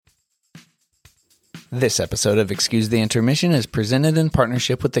This episode of Excuse the Intermission is presented in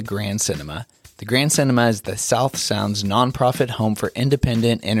partnership with the Grand Cinema. The Grand Cinema is the South Sound's nonprofit home for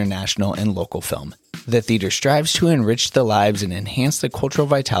independent, international, and local film. The theater strives to enrich the lives and enhance the cultural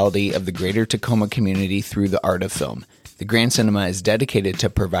vitality of the greater Tacoma community through the art of film. The Grand Cinema is dedicated to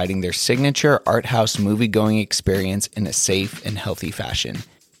providing their signature art house movie-going experience in a safe and healthy fashion.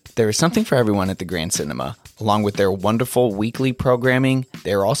 There is something for everyone at the Grand Cinema. Along with their wonderful weekly programming,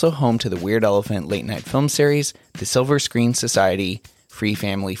 they are also home to the Weird Elephant Late Night Film Series, the Silver Screen Society, Free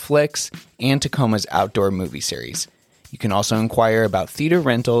Family Flicks, and Tacoma's Outdoor Movie Series. You can also inquire about theater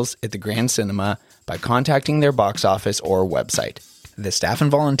rentals at the Grand Cinema by contacting their box office or website. The staff and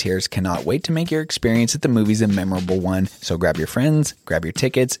volunteers cannot wait to make your experience at the movies a memorable one, so grab your friends, grab your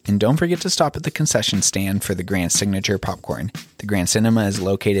tickets, and don't forget to stop at the concession stand for the Grand Signature Popcorn. The Grand Cinema is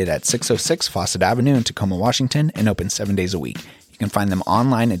located at 606 Fawcett Avenue in Tacoma, Washington, and open 7 days a week. You can find them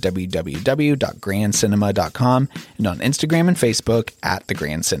online at www.grandcinema.com and on Instagram and Facebook at The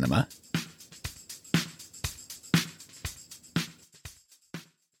Grand Cinema.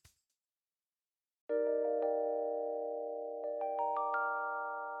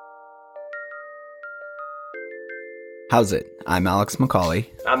 How's it? I'm Alex McCauley.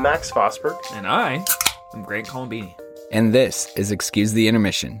 I'm Max Fosberg. And I'm Grant Colombini. And this is Excuse the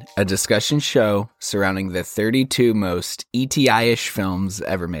Intermission, a discussion show surrounding the 32 most ETI-ish films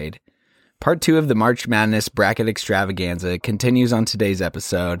ever made. Part 2 of the March Madness Bracket Extravaganza continues on today's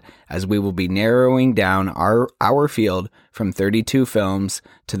episode, as we will be narrowing down our field from 32 films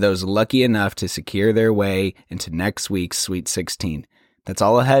to those lucky enough to secure their way into next week's Sweet 16. That's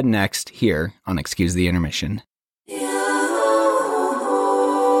all ahead next here on Excuse the Intermission.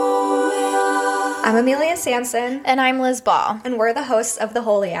 I'm Amelia Sanson. And I'm Liz Ball. And we're the hosts of The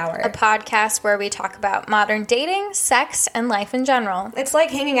Holy Hour, a podcast where we talk about modern dating, sex, and life in general. It's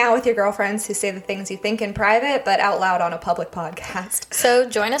like hanging out with your girlfriends who say the things you think in private, but out loud on a public podcast. So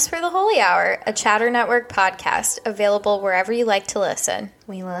join us for The Holy Hour, a Chatter Network podcast, available wherever you like to listen.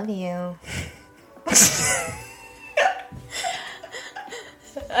 We love you.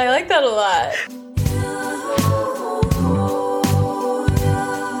 I like that a lot.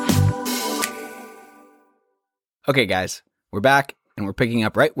 Okay, guys, we're back, and we're picking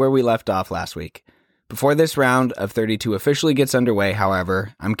up right where we left off last week. Before this round of 32 officially gets underway,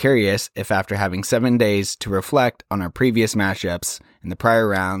 however, I'm curious if after having 7 days to reflect on our previous matchups in the prior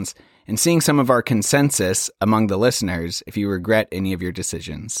rounds and seeing some of our consensus among the listeners, if you regret any of your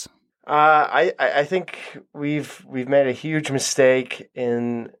decisions. I think we've made a huge mistake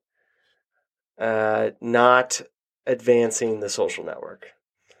in not advancing The Social Network.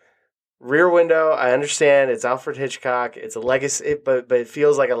 Rear Window, I understand it's Alfred Hitchcock. It's a legacy, but it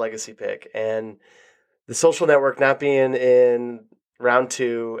feels like a legacy pick. And The Social Network not being in round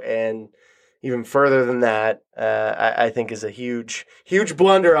 2 and even further than that, I think is a huge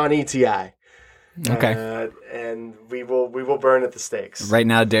blunder on ETI. Okay. And we will burn at the stakes. Right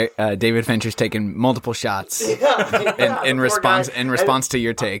now, David Fincher's taking multiple shots in response to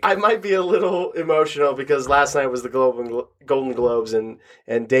your take. I might be a little emotional because last night was the Golden Globes, and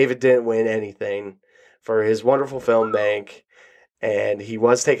David didn't win anything for his wonderful film bank, and he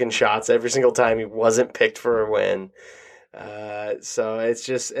was taking shots every single time he wasn't picked for a win. So it's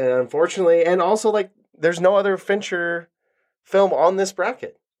just, and unfortunately, and also like there's no other Fincher film on this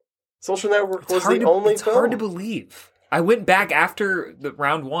bracket. Social Network was the only film. It's hard to believe. I went back after the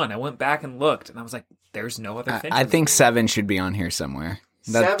round 1. I went back and looked, and I was like, there's no other Fincher. I think 7 should be on here somewhere.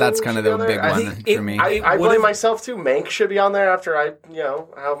 That's kind of the big one for me. I blame myself too. Mank should be on there after how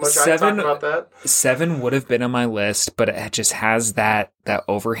much I talked about that. 7 would have been on my list, but it just has that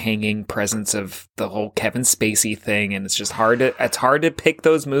overhanging presence of the whole Kevin Spacey thing, and it's just hard to pick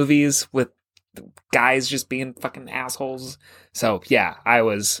those movies with guys just being fucking assholes. So yeah, I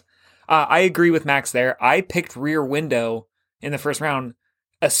agree with Max there. I picked Rear Window in the first round,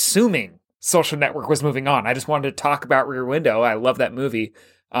 assuming Social Network was moving on. I just wanted to talk about Rear Window. I love that movie.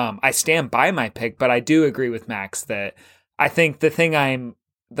 I stand by my pick, but I do agree with Max that I think the thing I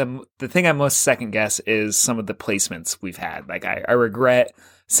most second guess is some of the placements we've had. Like I regret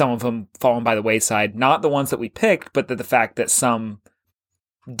some of them falling by the wayside. Not the ones that we picked, but the fact that some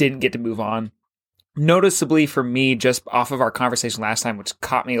didn't get to move on. Noticeably for me, just off of our conversation last time, which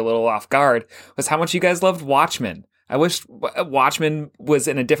caught me a little off guard, was how much you guys loved Watchmen. I wish Watchmen was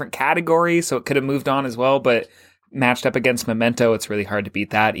in a different category, so it could have moved on as well, but matched up against Memento, it's really hard to beat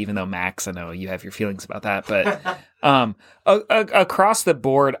that, even though, Max, I know you have your feelings about that. But across the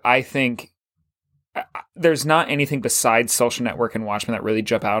board, I think there's not anything besides Social Network and Watchmen that really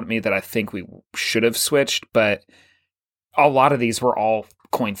jump out at me that I think we should have switched, but a lot of these were all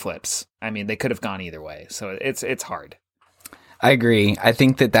coin flips. I mean, they could have gone either way. So it's hard. I agree. I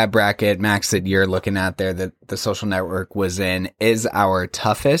think that bracket, Max, that you're looking at there, that The Social Network was in, is our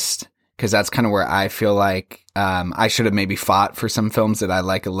toughest, because that's kind of where I feel like I should have maybe fought for some films that I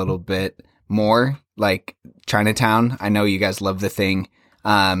like a little bit more, like Chinatown. I know you guys love The Thing,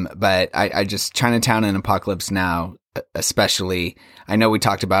 but I just, Chinatown and Apocalypse Now, especially, I know we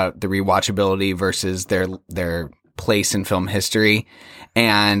talked about the rewatchability versus their place in film history.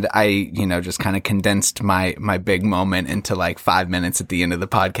 And I, just kind of condensed my big moment into like 5 minutes at the end of the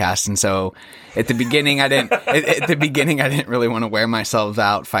podcast. And so at the beginning, I didn't really want to wear myself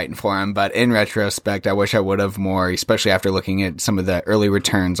out fighting for him. But in retrospect, I wish I would have more, especially after looking at some of the early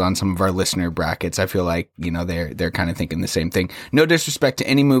returns on some of our listener brackets. I feel like, they're kind of thinking the same thing. No disrespect to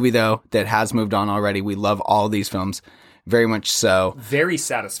any movie though that has moved on already. We love all these films, very much so. Very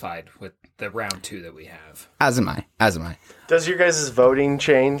satisfied with the round 2 that we have. As am I. Does your guys' voting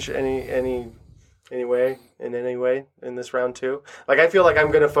change any way in this round 2? Like, I feel like I'm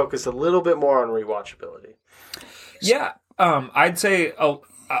going to focus a little bit more on rewatchability. Yeah, I'd say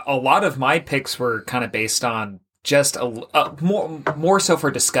a lot of my picks were kind of based on just a more so for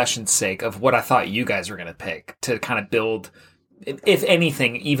discussion's sake of what I thought you guys were going to pick to kind of build, if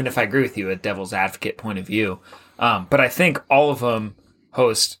anything, even if I agree with you, a devil's advocate point of view. But I think all of them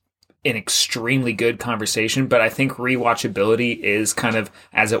host an extremely good conversation, but I think rewatchability is kind of,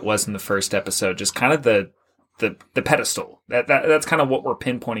 as it was in the first episode, just kind of the pedestal. That's kind of what we're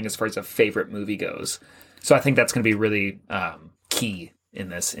pinpointing as far as a favorite movie goes. So I think that's going to be really key in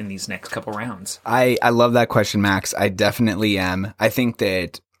these next couple rounds. I love that question, Max. I definitely am. I think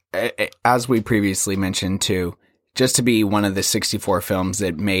that, as we previously mentioned too, just to be one of the 64 films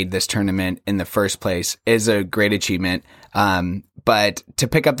that made this tournament in the first place is a great achievement. But to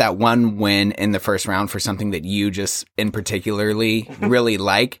pick up that one win in the first round for something that you just in particularly really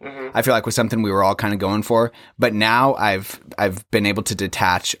like, I feel like was something we were all kind of going for. But now I've been able to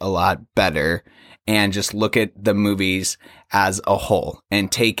detach a lot better and just look at the movies as a whole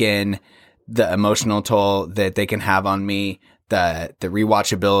and take in the emotional toll that they can have on me, the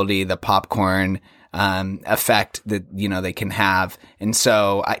rewatchability, the popcorn effect that, they can have. And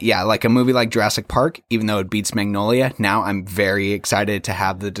so, like a movie like Jurassic Park, even though it beats Magnolia, now I'm very excited to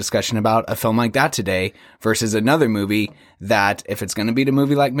have the discussion about a film like that today versus another movie that, if it's going to beat a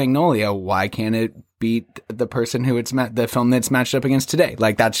movie like Magnolia, why can't it beat the person who the film that's matched up against today?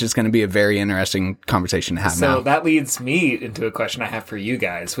 Like, that's just going to be a very interesting conversation to have now. So that leads me into a question I have for you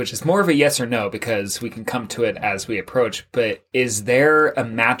guys, which is more of a yes or no, because we can come to it as we approach. But is there a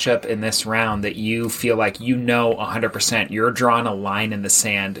matchup in this round that you feel like 100% you're drawing a line in the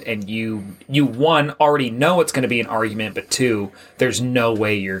sand, and you one, already know it's going to be an argument, but two, there's no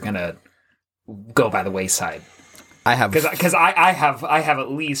way you're going to go by the wayside? I have, because I have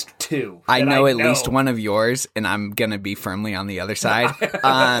at least two. I know at least one of yours, and I'm gonna be firmly on the other side.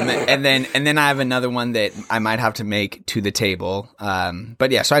 And then I have another one that I might have to make to the table.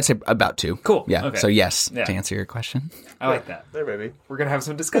 But yeah, so I'd say about two. Cool. Yeah. Okay. So yes, to answer your question. I like that. There, maybe we're gonna have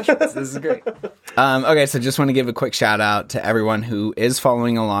some discussions. This is great. Okay, so just want to give a quick shout out to everyone who is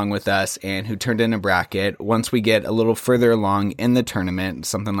following along with us and who turned in a bracket. Once we get a little further along in the tournament,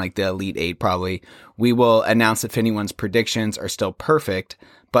 something like the Elite Eight probably, we will announce if anyone's predictions are still perfect.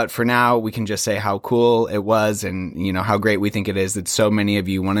 But for now, we can just say how cool it was and, how great we think it is that so many of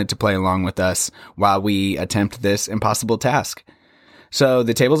you wanted to play along with us while we attempt this impossible task. So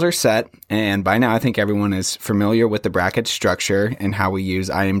the tables are set, and by now I think everyone is familiar with the bracket structure and how we use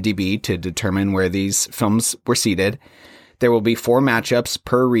IMDb to determine where these films were seated. There will be 4 matchups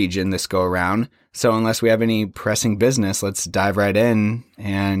per region this go around. So unless we have any pressing business, let's dive right in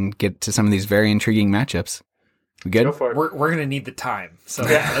and get to some of these very intriguing matchups. We good? Go for it. We're going to need the time. So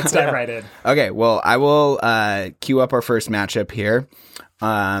let's dive right in. Okay, well, I will queue up our first matchup here.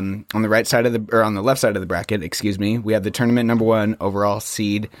 On the right side on the left side of the bracket, we have the tournament number 1 overall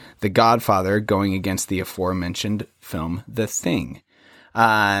seed, The Godfather, going against the aforementioned film, The Thing.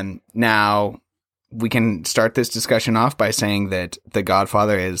 Now, we can start this discussion off by saying that The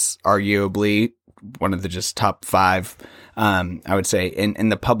Godfather is arguably one of the just top 5, I would say, in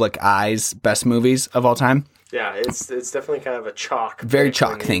the public eye's best movies of all time. Yeah, it's definitely kind of a chalk. Very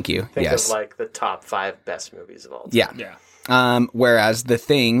chalk, thank you. Think yes. of like the top 5 best movies of all time. Yeah. Whereas The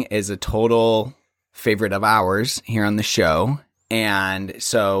Thing is a total favorite of ours here on the show. And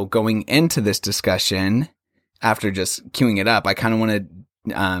so going into this discussion, after just queuing it up, I kind of want to,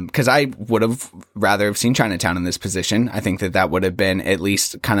 because I would have rather have seen Chinatown in this position. I think that would have been at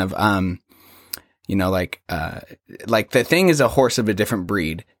least kind of, like The Thing is a horse of a different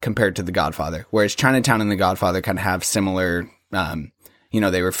breed compared to The Godfather, whereas Chinatown and The Godfather kind of have similar,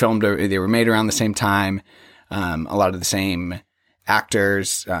 they were made around the same time. A lot of the same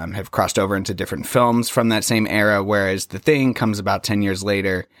actors have crossed over into different films from that same era, whereas The Thing comes about 10 years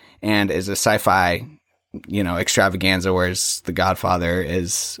later and is a sci-fi, extravaganza, whereas The Godfather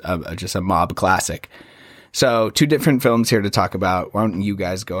is just a mob classic. So 2 different films here to talk about. Why don't you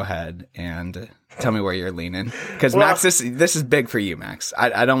guys go ahead and tell me where you're leaning? Because Max, this is big for you, Max.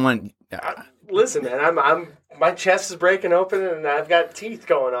 I don't want. Listen, man, I'm my chest is breaking open and I've got teeth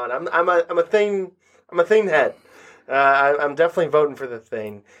going on. I'm a thing head. I'm definitely voting for The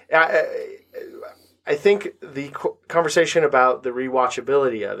Thing. I think the conversation about the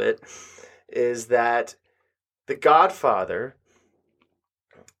rewatchability of it is that The Godfather,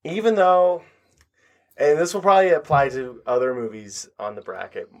 even though, and this will probably apply to other movies on the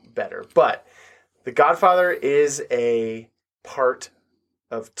bracket better, but The Godfather is a part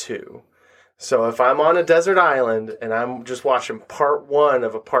of 2. So if I'm on a desert island and I'm just watching part 1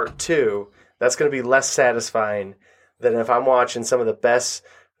 of a part 2, that's going to be less satisfying than if I'm watching some of the best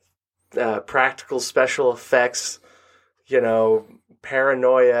practical special effects,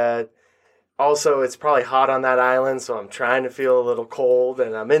 paranoia. Also, it's probably hot on that island, so I'm trying to feel a little cold,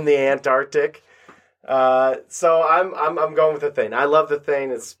 and I'm in the Antarctic. So I'm going with The Thing. I love The Thing.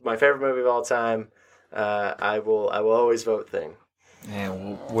 It's my favorite movie of all time. I will always vote Thing.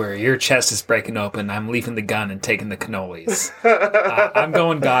 And where your chest is breaking open, I'm leaving the gun and taking the cannolis. I'm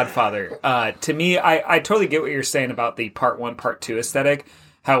going Godfather. To me, I totally get what you're saying about the part 1, part 2 aesthetic.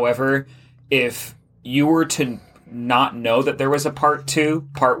 However, if you were to not know that there was a part 2,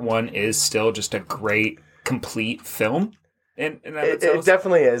 part 1 is still just a great, complete film. It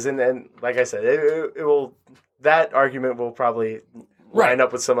definitely is. And like I said, it will. That argument will probably line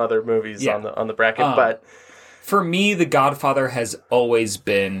up with some other movies on the bracket. But for me, The Godfather has always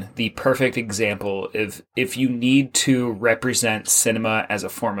been the perfect example of if you need to represent cinema as a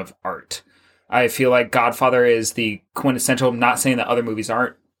form of art. I feel like Godfather is the quintessential. I'm not saying that other movies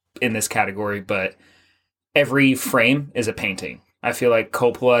aren't in this category, but every frame is a painting. I feel like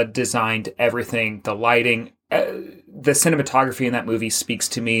Coppola designed everything, the lighting, the cinematography in that movie speaks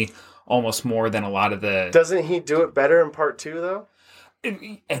to me almost more than a lot of the... Doesn't he do it better in part 2, though?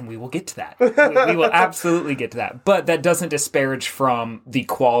 And we will get to that. We will absolutely get to that. But that doesn't disparage from the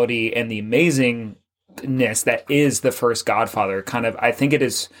quality and the amazingness that is the first Godfather. I think it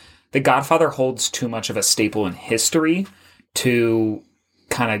is... The Godfather holds too much of a staple in history to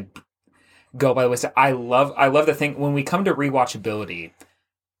kind of go by the wayside. I love The Thing. When we come to rewatchability,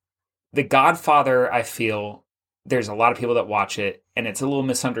 The Godfather, I feel there's a lot of people that watch it and it's a little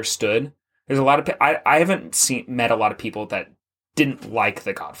misunderstood. There's a lot of I haven't met a lot of people that didn't like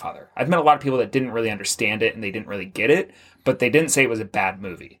The Godfather. I've met a lot of people that didn't really understand it and they didn't really get it, but they didn't say it was a bad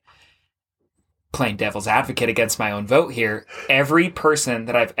movie. Playing devil's advocate against my own vote here, every person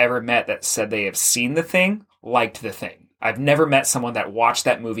that I've ever met that said they have seen The Thing liked The Thing. I've never met someone that watched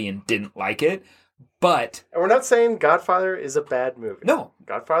that movie and didn't like it, but... And we're not saying Godfather is a bad movie. No.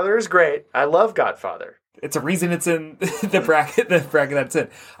 Godfather is great. I love Godfather. It's a reason it's in the bracket that's in.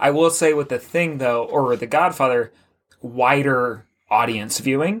 I will say with The Thing, though, or The Godfather, wider audience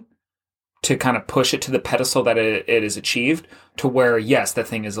viewing to kind of push it to the pedestal that it is achieved to where, yes, The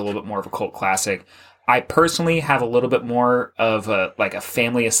Thing is a little bit more of a cult classic. I personally have a little bit more of a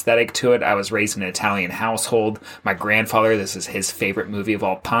family aesthetic to it. I was raised in an Italian household. My grandfather, this is his favorite movie of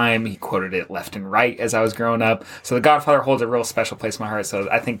all time. He quoted it left and right as I was growing up. So The Godfather holds a real special place in my heart. So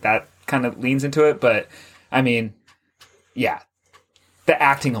I think that kind of leans into it. But I mean, yeah, the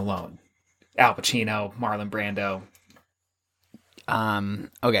acting alone, Al Pacino, Marlon Brando.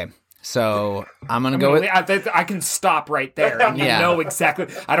 Okay. So I'm going to go with... I can stop right there. And you know exactly.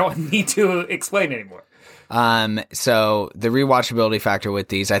 I don't need to explain anymore. So the rewatchability factor with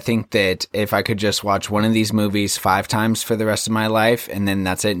these, I think that if I could just watch one of these movies 5 times for the rest of my life, and then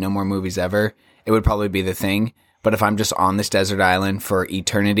that's it, no more movies ever, it would probably be The Thing. But if I'm just on this desert island for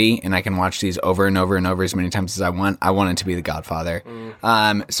eternity and I can watch these over and over and over as many times as I want it to be The Godfather.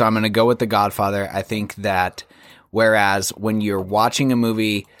 So I'm going to go with The Godfather. I think that whereas when you're watching a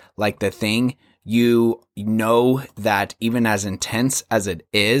movie like The Thing, you know that even as intense as it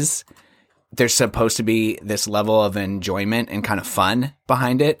is, there's supposed to be this level of enjoyment and kind of fun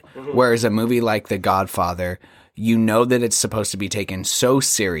behind it. Mm-hmm. Whereas a movie like The Godfather, you know that it's supposed to be taken so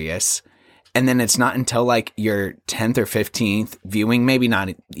serious. And then it's not until like your 10th or 15th viewing, maybe not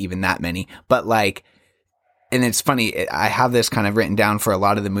even that many, but like, and it's funny, I have this kind of written down for a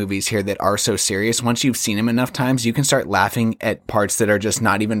lot of the movies here that are so serious. Once you've seen them enough times, you can start laughing at parts that are just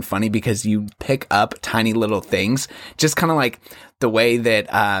not even funny because you pick up tiny little things. Just kind of like the way that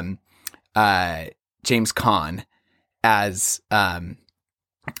James Caan as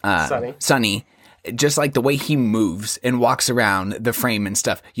Sonny, just like the way he moves and walks around the frame and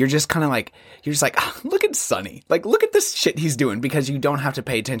stuff, you're just like, look at Sonny. Like, look at this shit he's doing, because you don't have to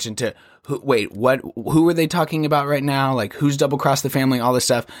pay attention to who are they talking about right now? Like, who's double-crossed the family, all this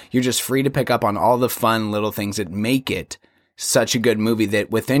stuff. You're just free to pick up on all the fun little things that make it such a good movie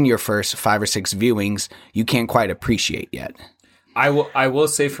that within your first 5 or 6 viewings, you can't quite appreciate yet. I will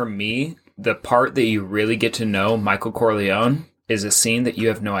say, for me, the part that you really get to know Michael Corleone is a scene that you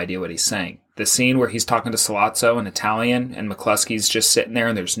have no idea what he's saying. The scene where he's talking to Sollozzo in Italian and McCluskey's just sitting there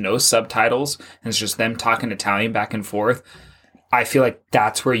and there's no subtitles and it's just them talking Italian back and forth. I feel like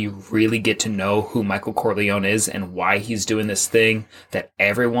that's where you really get to know who Michael Corleone is and why he's doing this thing that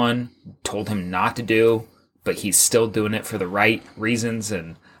everyone told him not to do, but he's still doing it for the right reasons.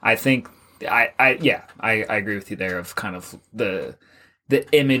 And I think I agree with you there, of kind of the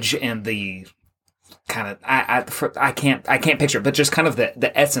image and the kind of I can't picture it, but just kind of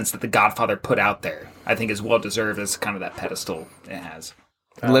the essence that The Godfather put out there, I think is well deserved as kind of that pedestal it has.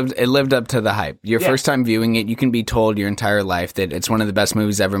 It lived up to the hype. Your first time viewing it, you can be told your entire life that it's one of the best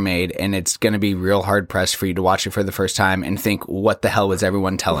movies ever made, and it's going to be real hard pressed for you to watch it for the first time and think, what the hell was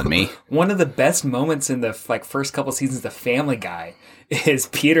everyone telling me? One of the best moments in the first couple seasons of Family Guy is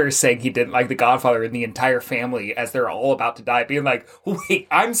Peter saying he didn't like The Godfather, and the entire family, as they're all about to die, being like, wait,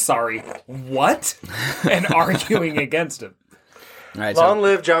 I'm sorry, what? And arguing against him. All right, Long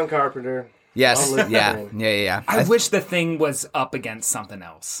live John Carpenter. Yes, yeah. I wish The Thing was up against something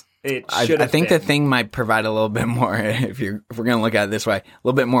else. I think The Thing might provide a little bit more, if we're going to look at it this way, a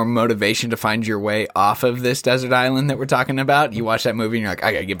little bit more motivation to find your way off of this desert island that we're talking about. You watch that movie and you're like,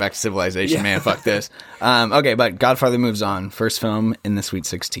 I gotta get back to civilization, man, fuck this. Okay, but Godfather moves on. First film in the Sweet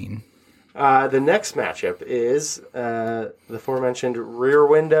 16. The next matchup is the aforementioned Rear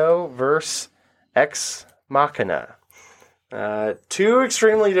Window versus Ex Machina. 2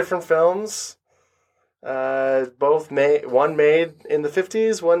 extremely different films. Both one made in the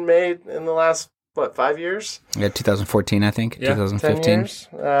 50s, one made in the last 5 years? Yeah, 2014, I think. Yeah, 2015. 10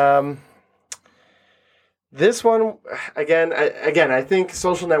 years. This one, again, I think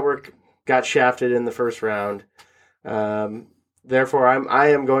Social Network got shafted in the first round. Therefore, I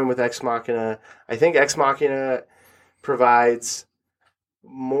am going with Ex Machina. I think Ex Machina provides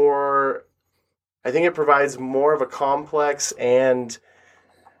more. I think it provides more of a complex and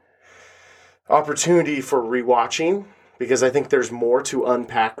opportunity for rewatching, because I think there's more to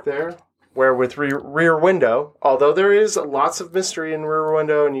unpack there. Where with Rear Window, although there is lots of mystery in Rear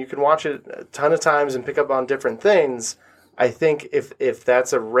Window and you can watch it a ton of times and pick up on different things, I think if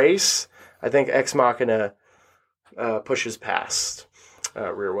that's a race, I think Ex Machina pushes past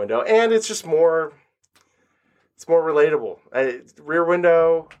Rear Window, and it's just more. It's more relatable. Rear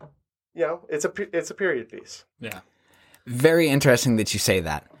Window, it's a period piece. Yeah. Very interesting that you say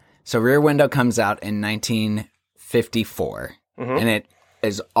that. So Rear Window comes out in 1954, and it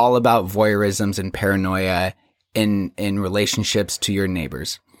is all about voyeurisms and paranoia in relationships to your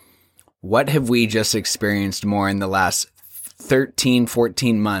neighbors. What have we just experienced more in the last 13,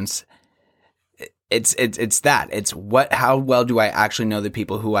 14 months? It's that. It's how well do I actually know the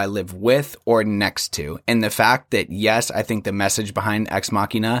people who I live with or next to? And the fact that, yes, I think the message behind Ex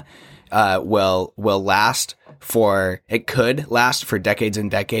Machina will last it could last for decades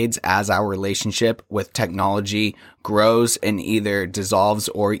and decades as our relationship with technology grows and either dissolves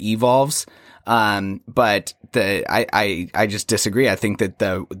or evolves. But I just disagree. I think that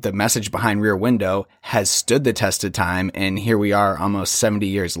the message behind Rear Window has stood the test of time, and here we are almost 70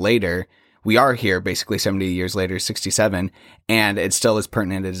 years later. We are here basically 70 years later, 67, and it's still as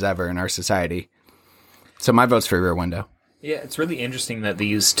pertinent as ever in our society. So my vote's for Rear Window. Yeah, it's really interesting that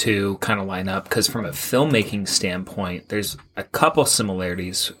these two kind of line up, because from a filmmaking standpoint, there's a couple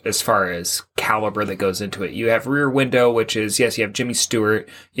similarities as far as caliber that goes into it. You have Rear Window, which is, yes, you have Jimmy Stewart,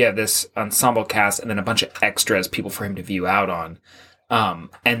 you have this ensemble cast, and then a bunch of extras, people for him to view out on.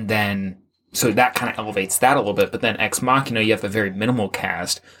 And then, so that kind of elevates that a little bit, but then Ex Machina, you have a very minimal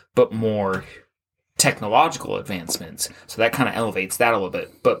cast, but more technological advancements. So that kind of elevates that a little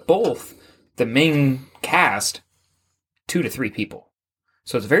bit. But both, the main cast, 2 to 3 people.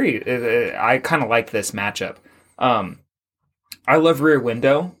 So it's very, I kind of like this matchup. I love Rear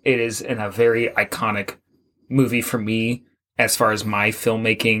Window. It is in a very iconic movie for me as far as my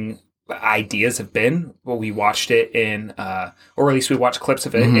filmmaking ideas have been. Well, we watched it in, or at least we watched clips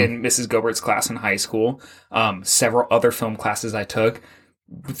of it in Mrs. Gobert's class in high school. Several other film classes I took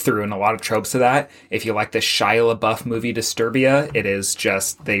threw in a lot of tropes to that. If you like the Shia LaBeouf movie Disturbia, it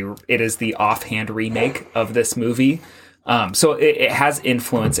is the offhand remake of this movie. So it has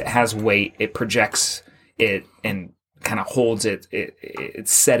influence, it has weight, it projects it, and kind of holds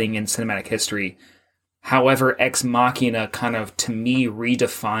its setting in cinematic history. However, Ex Machina kind of, to me,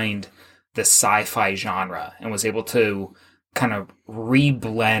 redefined the sci-fi genre and was able to kind of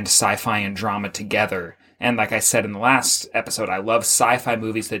re-blend sci-fi and drama together. And like I said in the last episode, I love sci-fi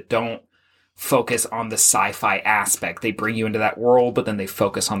movies that don't focus on the sci-fi aspect. They bring you into that world, but then they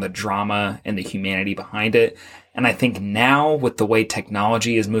focus on the drama and the humanity behind it. And I think now, with the way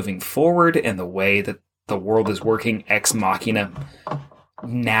technology is moving forward and the way that the world is working, Ex Machina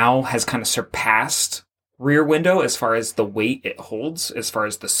now has kind of surpassed Rear Window as far as the weight it holds, as far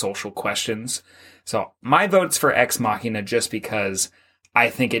as the social questions. So my vote's for Ex Machina just because I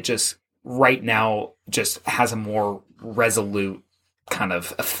think it just, right now, just has a more resolute kind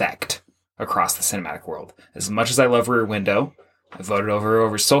of effect across the cinematic world. As much as I love Rear Window, I voted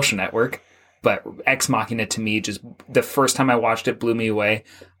over Social Network, but Ex Machina, to me, just the first time I watched it, blew me away.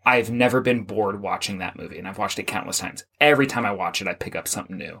 I've never been bored watching that movie, and I've watched it countless times. Every time I watch it, I pick up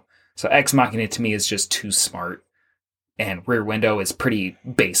something new. So Ex Machina, to me, is just too smart, and Rear Window is pretty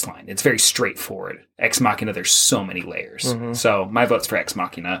baseline. It's very straightforward. Ex Machina, there's so many layers. Mm-hmm. So my vote's for Ex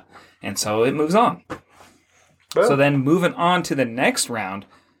Machina, and so it moves on. Well. So then moving on to the next round,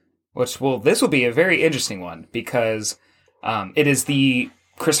 this will be a very interesting one, because it is the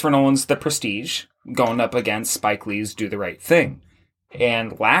Christopher Nolan's The Prestige going up against Spike Lee's Do the Right Thing.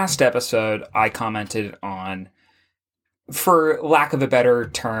 And last episode, I commented on, for lack of a better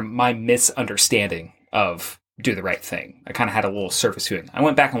term, my misunderstanding of Do the Right Thing. I kind of had a little surface viewing. I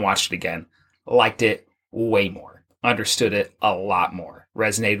went back and watched it again, liked it way more, understood it a lot more,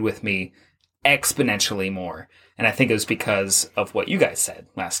 resonated with me exponentially more. And I think it was because of what you guys said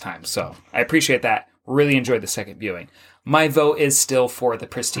last time. So I appreciate that. Really enjoyed the second viewing. My vote is still for The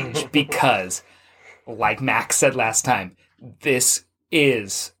Prestige because, like Max said last time, this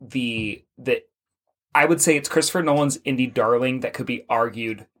is the I would say it's Christopher Nolan's indie darling that could be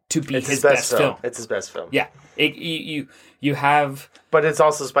argued to be his best film. It's his best film. Yeah. You have... But it's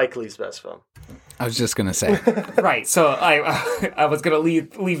also Spike Lee's best film. I was just going to say. Right. So I was going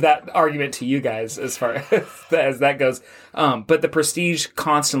to leave that argument to you guys as far as that goes. But The Prestige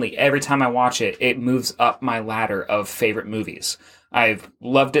constantly, every time I watch it, it moves up my ladder of favorite movies. I've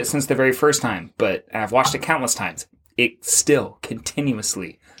loved it since the very first time, but I've watched it countless times. It still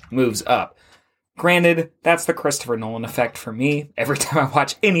continuously moves up. Granted, that's the Christopher Nolan effect for me. Every time I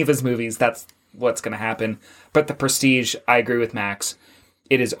watch any of his movies, that's what's going to happen. But The Prestige, I agree with Max.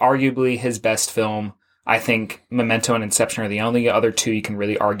 It is arguably his best film. I think Memento and Inception are the only other two you can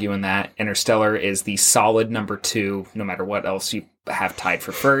really argue in that. Interstellar is the solid number 2, no matter what else you have tied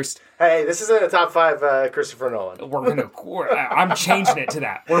for first. Hey, this isn't a top 5 Christopher Nolan. I'm changing it to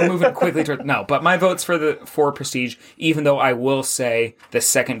that. We're moving quickly to no. But my vote's for Prestige, even though I will say the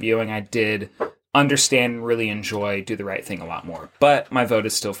second viewing I did understand and really enjoy Do the Right Thing a lot more. But my vote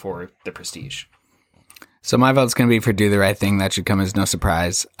is still for The Prestige. So my vote's going to be for Do the Right Thing. That should come as no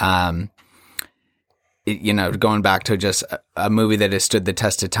surprise. Going back to just a movie that has stood the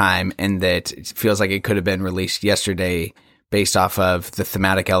test of time and that it feels like it could have been released yesterday based off of the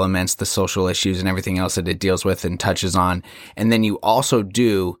thematic elements, the social issues, and everything else that it deals with and touches on. And then you also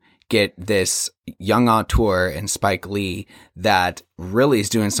do get this young auteur in Spike Lee that really is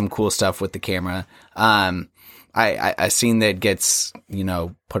doing some cool stuff with the camera. I seen that gets,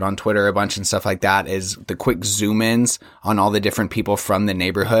 put on Twitter a bunch and stuff like that, is the quick zoom ins on all the different people from the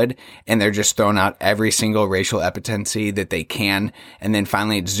neighborhood. And they're just throwing out every single racial epithet that they can. And then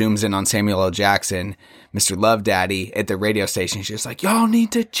finally it zooms in on Samuel L. Jackson, Mr. Love Daddy at the radio station. She's just like, y'all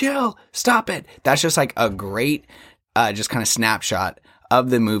need to chill. Stop it. That's just like a great, just kind of snapshot of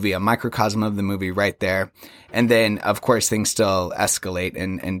the movie, a microcosm of the movie right there. And then of course things still escalate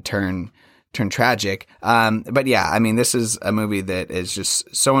and turn tragic. But yeah, I mean, this is a movie that is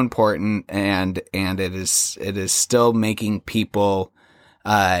just so important and it is still making people,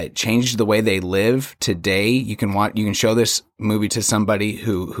 change the way they live today. You can show this movie to somebody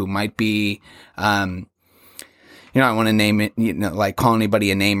who might be, I don't want to name it, like call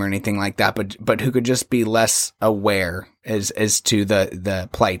anybody a name or anything like that, but who could just be less aware as to the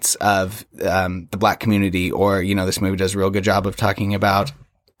plights of, the Black community, or, this movie does a real good job of talking about,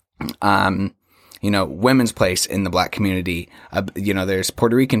 women's place in the Black community. There's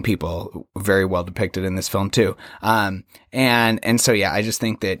Puerto Rican people very well depicted in this film too. And so, yeah, I just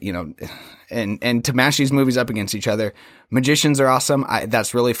think that, and to match these movies up against each other, Magicians are awesome.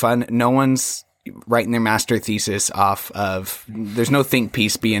 That's really fun. No one's writing their master thesis off of, there's no think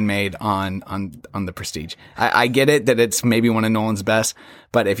piece being made on The Prestige. I get it that it's maybe one of Nolan's best,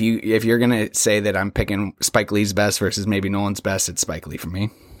 but if you're going to say that I'm picking Spike Lee's best versus maybe Nolan's best, it's Spike Lee for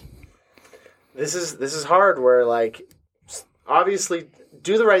me. this is hard. Where like obviously,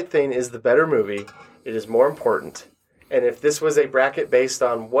 Do the Right Thing is the better movie. It is more important. And if this was a bracket based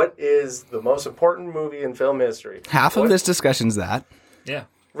on what is the most important movie in film history, Half of this discussion's that. Yeah.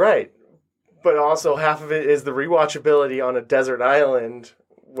 right? But also half of it is the rewatchability on a desert island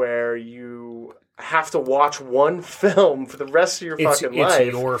where you have to watch one film for the rest of your fucking life.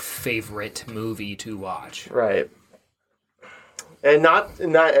 It's your favorite movie to watch. Right. And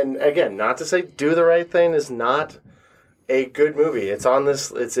and again, not to say Do the Right Thing is not a good movie. It's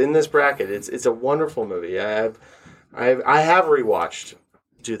in this bracket. It's a wonderful movie. I have rewatched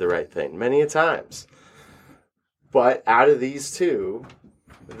Do the Right Thing many a times. But out of these two,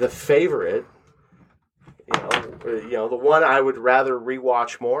 the favorite, the one I would rather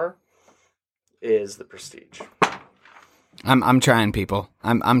rewatch more is The Prestige. I'm trying, people.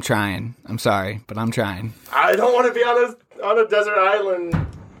 I'm trying. I'm sorry, but I'm trying. I don't want to be on a desert island.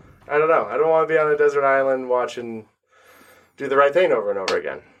 I don't know. I don't want to be on a desert island watching Do the Right Thing over and over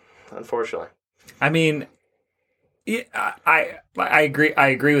again. Unfortunately. I mean, yeah, I agree. I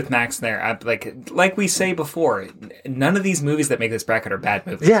agree with Max there. Like we say before, none of these movies that make this bracket are bad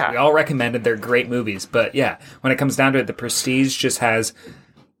movies. Yeah. We all recommended they're great movies, but yeah, when it comes down to it, The Prestige just has.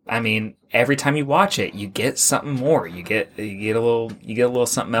 I mean, every time you watch it, you get something more. You get a little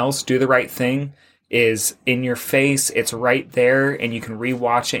something else. Do the Right Thing is in your face. It's right there, and you can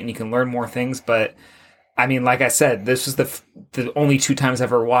rewatch it and you can learn more things. But I mean, like I said, this was the only 2 times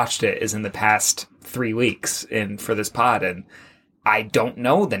I've ever watched it is in the past 3 weeks for this pod, and I don't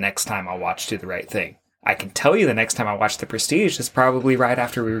know the next time I'll watch Do the Right Thing. I can tell you the next time I watch The Prestige is probably right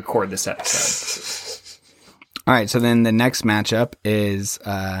after we record this episode. All right, so then the next matchup is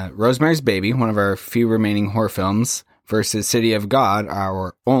Rosemary's Baby, one of our few remaining horror films, versus City of God,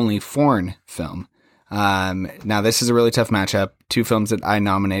 our only foreign film. Now, this is a really tough matchup. 2 films that I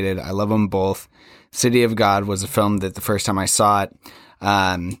nominated. I love them both. City of God was a film that the first time I saw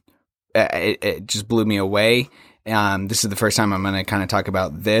it, it just blew me away. This is the first time I'm going to kind of talk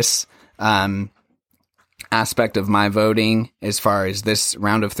about this aspect of my voting as far as this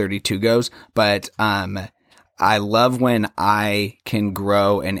round of 32 goes. But I love when I can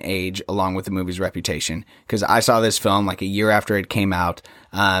grow and age along with the movie's reputation, because I saw this film like a year after it came out.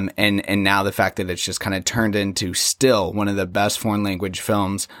 And now the fact that it's just kind of turned into still one of the best foreign language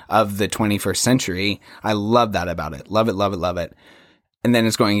films of the 21st century. I love that about it. Love it, love it, love it. And then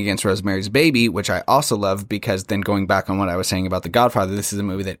it's going against Rosemary's Baby, which I also love, because then going back on what I was saying about The Godfather, this is a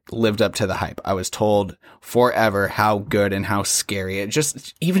movie that lived up to the hype. I was told forever how good and how scary it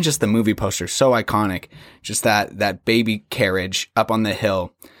even just the movie poster, so iconic. Just that baby carriage up on the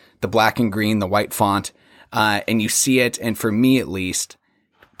hill, the black and green, the white font, and you see it. And for me, at least,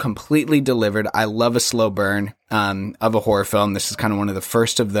 completely delivered. I love a slow burn of a horror film. This is kind of one of the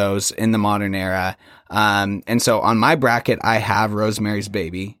first of those in the modern era. And so on my bracket, I have Rosemary's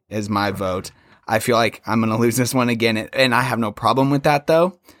Baby as my vote. I feel like I'm going to lose this one again. And I have no problem with that,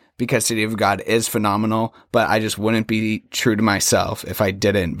 though, because City of God is phenomenal. But I just wouldn't be true to myself if I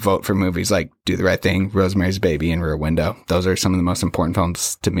didn't vote for movies like Do the Right Thing, Rosemary's Baby, and Rear Window. Those are some of the most important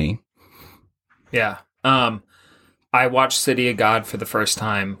films to me. Yeah. I watched City of God for the first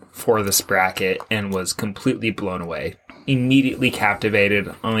time for this bracket and was completely blown away. Immediately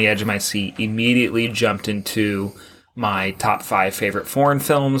captivated, on the edge of my seat, immediately jumped into my top 5 favorite foreign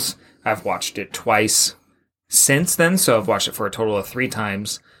films. I've watched it twice since then, so I've watched it for a total of 3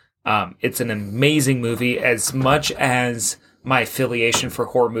 times. It's an amazing movie. As much as my affiliation for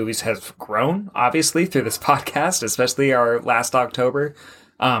horror movies has grown, obviously, through this podcast, especially our last October,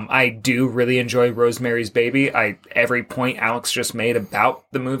 I do really enjoy Rosemary's Baby. Every point Alex just made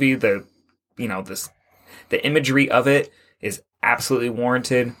about the movie, the imagery of it is absolutely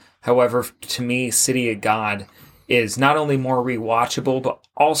warranted. However, to me, City of God is not only more rewatchable, but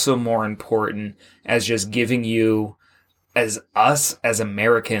also more important as just giving you, as us as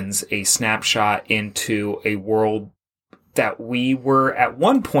Americans, a snapshot into a world that we were at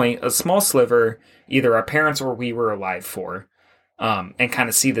one point a small sliver, either our parents or we were alive for. And kind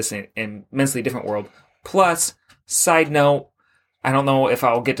of see this in an immensely different world. Plus, side note, I don't know if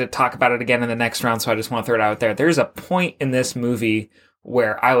I'll get to talk about it again in the next round, so I just want to throw it out there. There's a point in this movie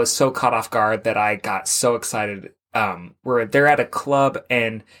where I was so caught off guard that I got so excited, where they're at a club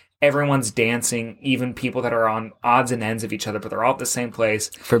and everyone's dancing, even people that are on odds and ends of each other, but they're all at the same place.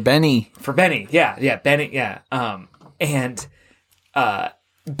 For Benny. Yeah, Benny, yeah. And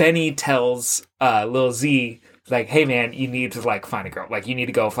Benny tells Lil Z, like, hey man, you need to like find a girl. Like, you need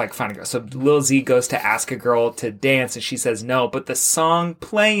to go like find a girl. So Lil Z goes to ask a girl to dance and she says no, but the song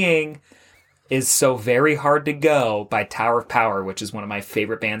playing is So Very Hard to Go by Tower of Power, which is one of my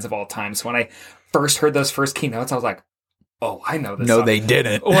favorite bands of all time. So when I first heard those first keynotes, I was like, oh, I know this No, song. they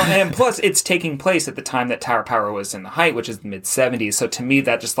didn't. Well, and plus it's taking place at the time that Tower of Power was in the height, which is the mid-70s. So to me,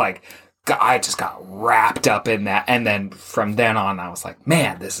 that just like, I just got wrapped up in that. And then from then on, I was like,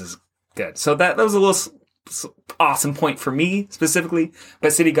 man, this is good. So that was a little awesome point for me specifically.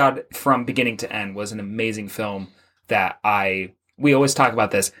 But City of God from beginning to end was an amazing film that we always talk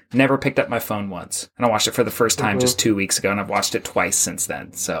about this, never picked up my phone once. And I watched it for the first time just 2 weeks ago, and I've watched it twice since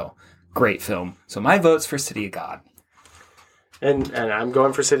then. So, great film. So my vote's for City of God. And I'm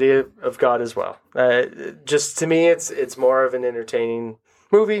going for City of God as well. Just to me, it's more of an entertaining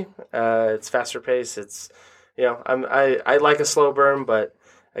movie. It's faster paced. It's, I like a slow burn, but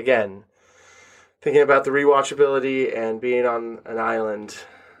again, thinking about the rewatchability and being on an island,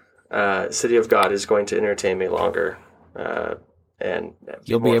 City of God is going to entertain me longer. And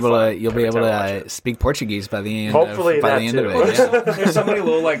you'll be able to speak Portuguese by the end. Hopefully, by the end of it. Yeah. There's so many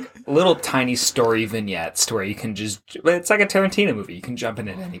little tiny story vignettes to where you can it's like a Tarantino movie. You can jump in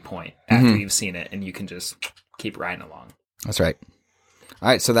at any point after you've seen it, and you can just keep riding along. That's right. All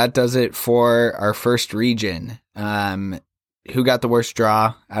right, so that does it for our first region. Who got the worst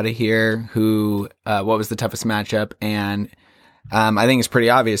draw out of here? What was the toughest matchup? And I think it's pretty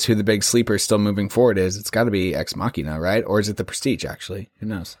obvious who the big sleeper still moving forward is. It's got to be Ex Machina, right? Or is it The Prestige, actually? Who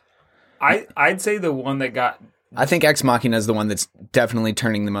knows? I'd say the one that got... I think Ex Machina is the one that's definitely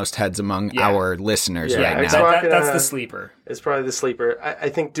turning the most heads among our listeners right now. That's the sleeper. It's probably the sleeper. I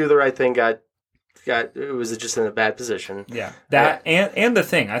think Do the Right Thing it was just in a bad position. Yeah, that and The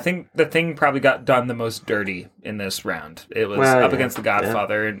Thing. I think The Thing probably got done the most dirty in this round. It was against The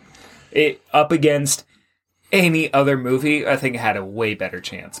Godfather, and it up against any other movie. I think it had a way better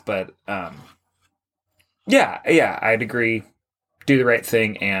chance. But I'd agree. Do the Right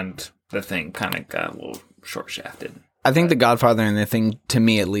Thing and The Thing kind of got a little short shafted. I think The Godfather and The Thing,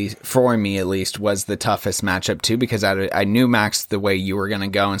 for me at least, was the toughest matchup too, because I knew, Max, the way you were going to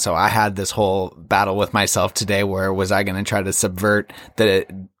go, and so I had this whole battle with myself today where was I going to try to subvert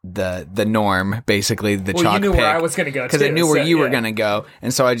the norm, basically the chalk pick. You knew where I was going to go, because I knew where you were going to go,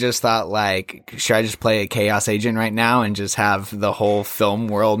 and so I just thought, like, should I just play a chaos agent right now and just have the whole film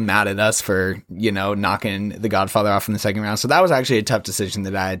world mad at us for, knocking The Godfather off in the second round? So that was actually a tough decision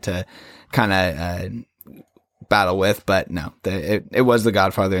that I had to kind of battle with, but no, it was The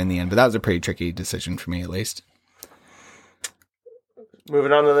Godfather in the end, but that was a pretty tricky decision for me, at least.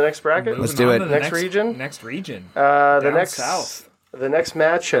 Moving on to the next bracket. Let's do it. Next region. The next south. The next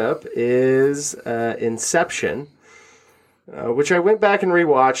matchup is Inception, which I went back and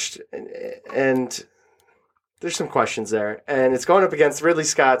rewatched, and there's some questions there, and it's going up against Ridley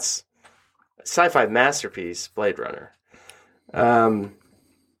Scott's sci-fi masterpiece, Blade Runner.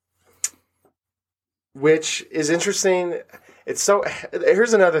 Which is interesting.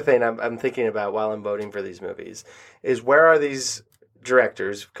 Here's another thing I'm thinking about while I'm voting for these movies is where are these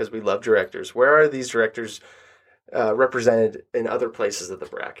directors, because we love directors, where are these directors represented in other places of the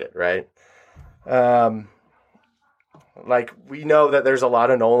bracket, right? Like, we know that there's a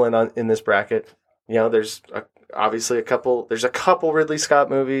lot of Nolan in this bracket. There's obviously a couple Ridley Scott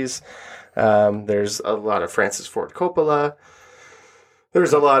movies. There's a lot of Francis Ford Coppola.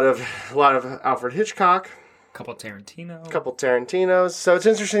 There's a lot of Alfred Hitchcock, a couple Tarantinos. So it's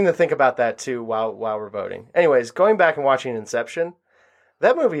interesting to think about that too while we're voting. Anyways, going back and watching Inception,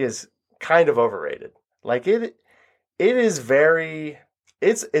 that movie is kind of overrated. Like it is very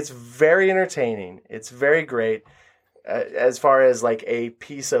entertaining. It's very great as far as like a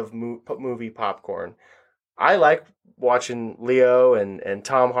piece of movie popcorn. I like watching Leo and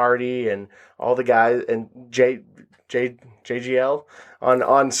Tom Hardy and all the guys and JGL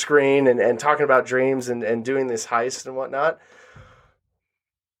on screen and talking about dreams and doing this heist and whatnot.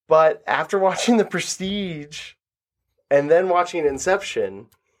 But after watching The Prestige and then watching Inception,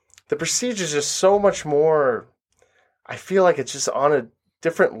 The Prestige is just so much more, I feel like it's just on a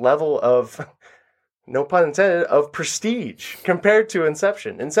different level of, no pun intended, of prestige compared to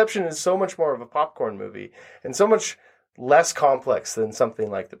Inception. Inception is so much more of a popcorn movie and so much less complex than something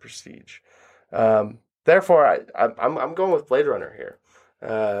like The Prestige. Therefore, I'm going with Blade Runner here.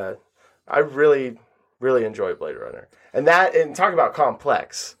 I really, really enjoy Blade Runner. And talk about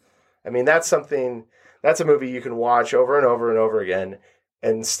complex. I mean, that's a movie you can watch over and over and over again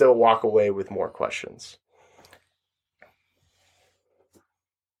and still walk away with more questions.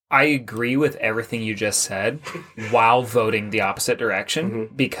 I agree with everything you just said while voting the opposite direction,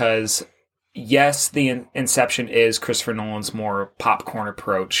 because yes, the Inception is Christopher Nolan's more popcorn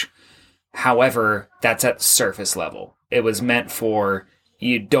approach. However, that's at surface level. It was meant for,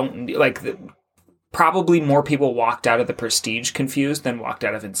 you don't, like, probably more people walked out of The Prestige confused than walked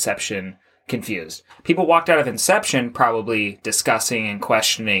out of Inception confused. People walked out of Inception probably discussing and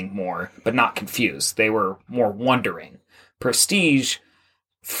questioning more, but not confused. They were more wondering. Prestige,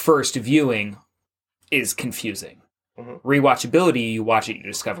 first viewing, is confusing. Rewatchability, you watch it, you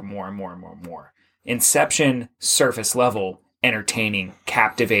discover more and more and more and more. Inception, surface level, entertaining,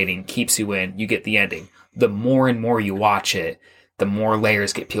 captivating, keeps you in, you get the ending. The more and more you watch it, the more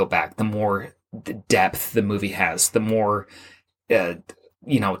layers get peeled back, the more depth the movie has, the more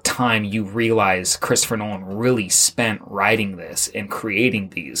time you realize Christopher Nolan really spent writing this and creating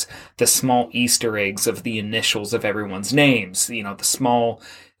these. The small Easter eggs of the initials of everyone's names, the small,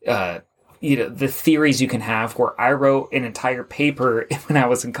 the theories you can have, where I wrote an entire paper when I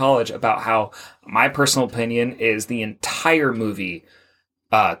was in college about how my personal opinion is the entire movie,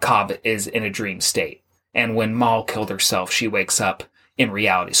 Cobb is in a dream state. And when Mal killed herself, she wakes up in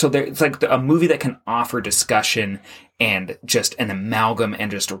reality. So it's like a movie that can offer discussion and just an amalgam and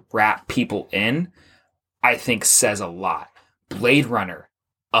just wrap people in, I think says a lot. Blade Runner,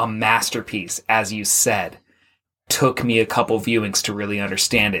 a masterpiece, as you said. Took me a couple viewings to really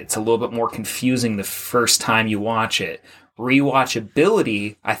understand it. It's a little bit more confusing the first time you watch it.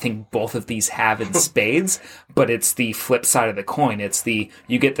 Rewatchability, I think both of these have in spades, but it's the flip side of the coin. It's you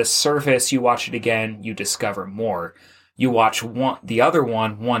get the surface, you watch it again, you discover more. You watch the other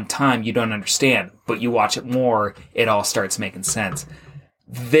one time, you don't understand, but you watch it more, it all starts making sense.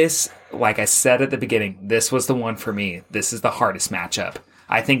 This, like I said at the beginning, this was the one for me. This is the hardest matchup.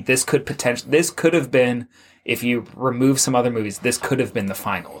 I think this could have been, if you remove some other movies, this could have been the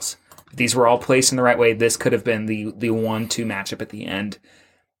finals. If these were all placed in the right way, this could have been the 1-2 matchup at the end.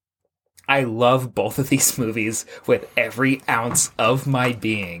 I love both of these movies with every ounce of my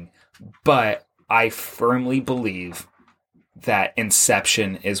being, but I firmly believe that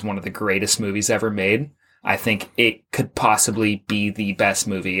Inception is one of the greatest movies ever made. I think it could possibly be the best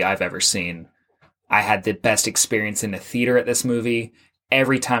movie I've ever seen. I had the best experience in the theater at this movie.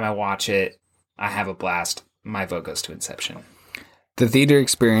 Every time I watch it, I have a blast. My vote goes to Inception. The theater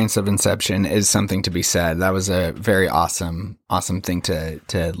experience of Inception is something to be said. That was a very awesome thing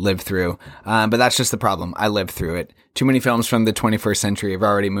to live through. But that's just the problem. I lived through it. Too many films from the 21st century have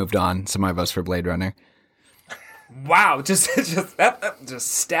already moved on. So my vote's for Blade Runner. Wow, just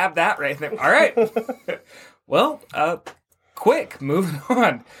stab that right there. All right. Well, quick, moving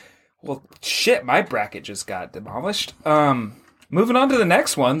on. Well, shit, my bracket just got demolished. Moving on to the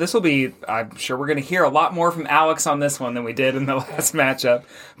next one. This will be, I'm sure we're going to hear a lot more from Alex on this one than we did in the last matchup.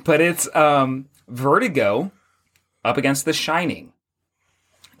 But it's Vertigo up against The Shining.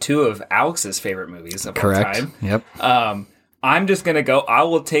 Two of Alex's favorite movies of all time. Yep. I'm just going to go, I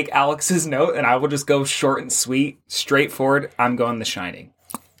will take Alex's note and I will just go short and sweet, straightforward. I'm going The Shining.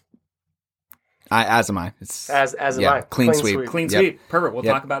 As am I. It's as am I. Clean sweep. Clean sweep. Perfect. We'll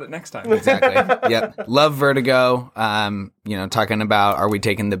talk about it next time. Exactly. Yep. Love Vertigo. Talking about, are we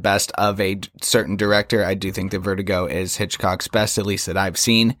taking the best of a certain director? I do think that Vertigo is Hitchcock's best, at least that I've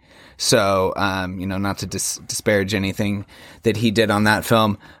seen. So, not to disparage anything that he did on that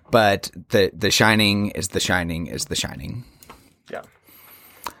film, but The Shining is The Shining is The Shining. Yeah.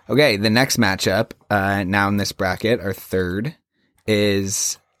 Okay. The next matchup, now in this bracket, our third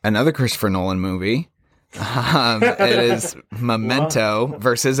is another Christopher Nolan movie. It is Memento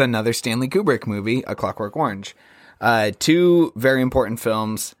versus another Stanley Kubrick movie, A Clockwork Orange. Two very important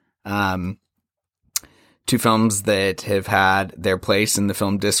films. Two films that have had their place in the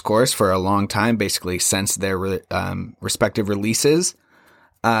film discourse for a long time, basically since their respective releases.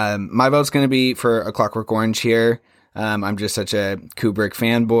 My vote's going to be for A Clockwork Orange here. I'm just such a Kubrick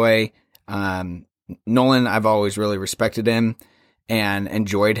fanboy. Nolan, I've always really respected him and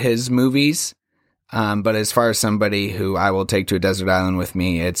enjoyed his movies. But as far as somebody who I will take to a desert island with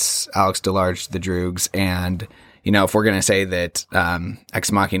me, it's Alex DeLarge, The Droogs. And, if we're going to say that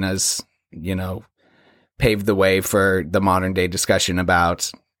Ex Machina's, paved the way for the modern day discussion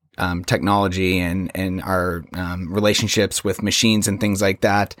about technology and our relationships with machines and things like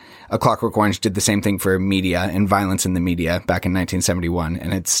that, A Clockwork Orange did the same thing for media and violence in the media back in 1971.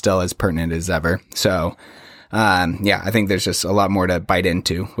 And it's still as pertinent as ever. So, I think there's just a lot more to bite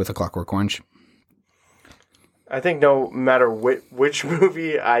into with A Clockwork Orange. I think no matter which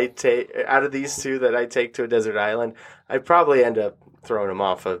movie I take out of these two that I take to a desert island, I probably end up throwing them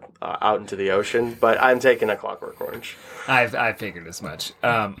off out into the ocean. But I'm taking A Clockwork Orange. I figured as much.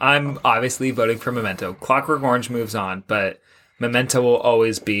 I'm obviously voting for Memento. Clockwork Orange moves on, but Memento will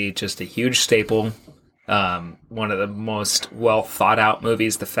always be just a huge staple. One of the most well thought out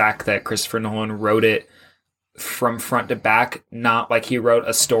movies. The fact that Christopher Nolan wrote it from front to back, not like he wrote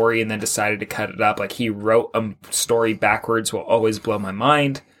a story and then decided to cut it up. Like he wrote a story backwards will always blow my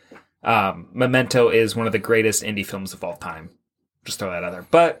mind. Memento is one of the greatest indie films of all time. Just throw that out there.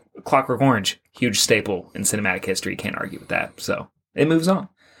 But Clockwork Orange, huge staple in cinematic history. Can't argue with that. So it moves on.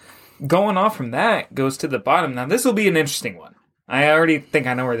 Going off from that goes to the bottom. Now this will be an interesting one. I already think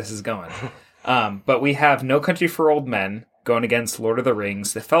I know where this is going. But we have No Country for Old Men going against Lord of the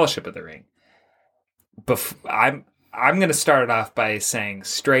Rings, The Fellowship of the Ring. I'm going to start it off by saying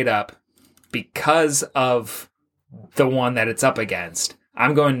straight up, because of the one that it's up against,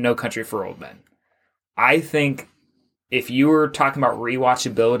 I'm going No Country for Old Men. I think if you were talking about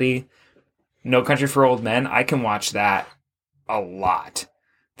rewatchability, No Country for Old Men, I can watch that a lot.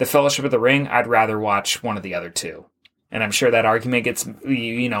 The Fellowship of the Ring, I'd rather watch one of the other two. And I'm sure that argument gets,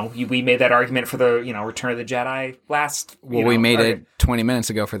 we made that argument for the, Return of the Jedi last. We made it 20 minutes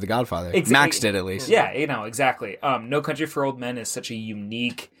ago for The Godfather. Max did at least. Yeah, exactly. No Country for Old Men is such a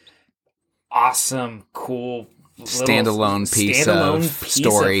unique, awesome, cool, standalone piece of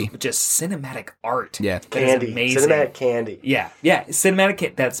story. Just cinematic art. Yeah. Candy. Amazing. Cinematic candy. Yeah.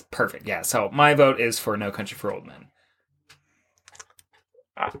 Cinematic, that's perfect. Yeah. So my vote is for No Country for Old Men.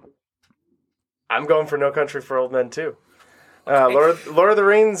 I'm going for No Country for Old Men too. Lord of the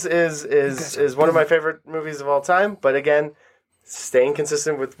Rings is one of my favorite movies of all time. But again, staying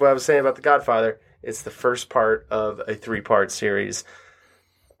consistent with what I was saying about The Godfather, it's the first part of a 3-part series.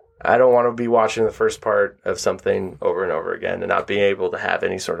 I don't want to be watching the first part of something over and over again and not being able to have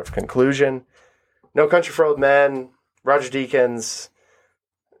any sort of conclusion. No Country for Old Men, Roger Deakins,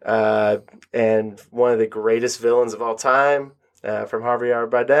 and one of the greatest villains of all time, from Javier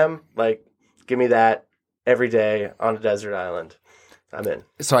Bardem. Like, give me that every day on a desert island. I'm in.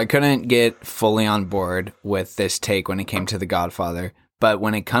 So I couldn't get fully on board with this take when it came to The Godfather, but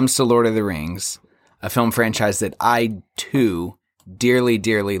when it comes to Lord of the Rings, a film franchise that I too dearly,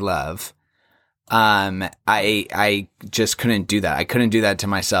 dearly love, I just couldn't do that. I couldn't do that to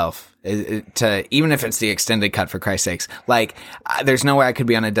myself. Even if it's the extended cut, for Christ's sakes. Like, there's no way I could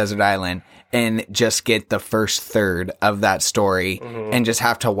be on a desert island and just get the first third of that story and just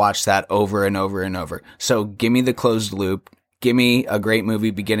have to watch that over and over and over. So give me the closed loop. Give me a great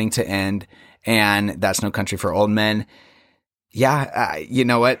movie beginning to end. And that's No Country for Old Men. Yeah, you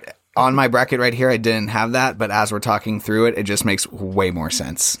know what? On my bracket right here, I didn't have that. But as we're talking through it, it just makes way more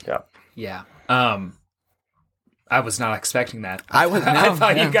sense. Yeah. I was not expecting that. I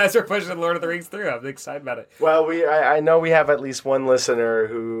thought you guys were pushing Lord of the Rings through. I'm excited about it. Well, I know we have at least one listener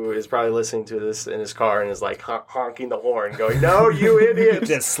who is probably listening to this in his car and is like honking the horn, going, "No, you idiot!"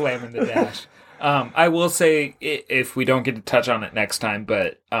 Just slamming the dash. I will say, if we don't get to touch on it next time,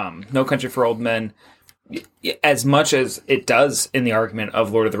 but No Country for Old Men, as much as it does in the argument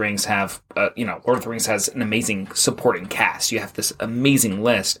of Lord of the Rings have, Lord of the Rings has an amazing supporting cast. You have this amazing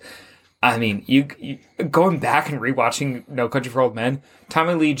list. I mean, you going back and rewatching No Country for Old Men,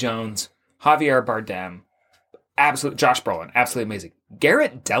 Tommy Lee Jones, Javier Bardem, Josh Brolin, absolutely amazing.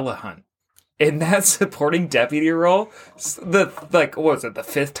 Garrett Dillahunt in that supporting deputy role, what was it, the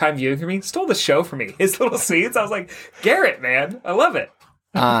 5th time viewing for me, stole the show for me. His little scenes, I was like, Garrett, man, I love it.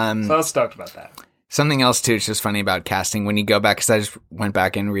 So I was stoked about that. Something else, too, it's just funny about casting. When you go back, because I just went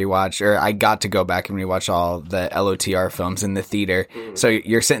back and rewatched, or I got to go back and rewatch all the LOTR films in the theater. So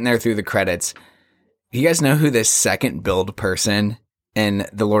you're sitting there through the credits. You guys know who this second build person in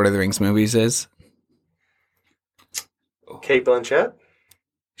the Lord of the Rings movies is? Kate Blanchett?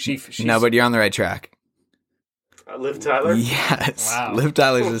 She's No, but you're on the right track. Liv Tyler? Yes. Wow. Liv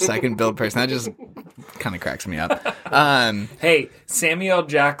Tyler's the second build person. That just kind of cracks me up. Hey, Samuel L.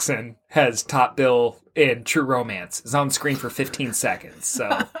 Jackson has top bill in True Romance. It's on screen for 15 seconds. So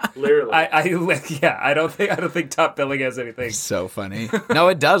Literally. I don't think top billing has anything. So funny. No,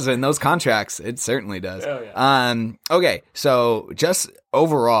 it does. In those contracts, it certainly does. Oh, yeah. Okay, so just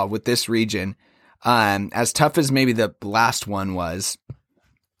overall with this region, as tough as maybe the last one was,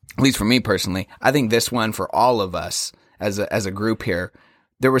 at least for me personally, I think this one for all of us as a group here,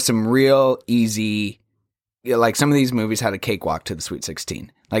 there was some real easy, like some of these movies had a cakewalk to the Sweet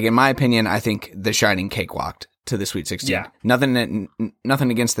 16. Like in my opinion, I think The Shining cakewalked to the Sweet 16. Yeah. Nothing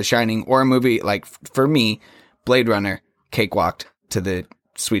against The Shining or a movie like for me, Blade Runner cakewalked to the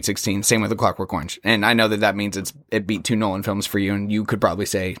Sweet 16. Same with The Clockwork Orange. And I know that means it beat 2 Nolan films for you, and you could probably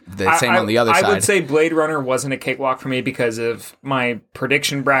say the same on the other side. I would say Blade Runner wasn't a cakewalk for me because of my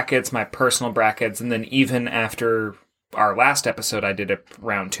prediction brackets, my personal brackets, and then even after our last episode, I did a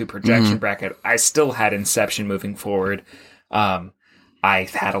round 2 projection bracket. I still had Inception moving forward. I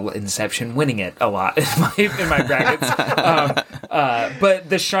had Inception winning it a lot in my brackets. But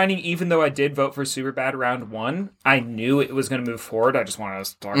The Shining, even though I did vote for Superbad round 1, I knew it was going to move forward. I just wanted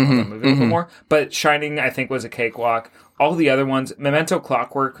us to talk about the movie a little more. But Shining, I think, was a cakewalk. All the other ones, Memento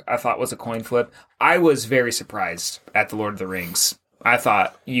Clockwork, I thought was a coin flip. I was very surprised at The Lord of the Rings. I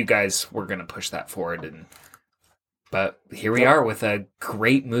thought you guys were going to push that forward, but here we are with a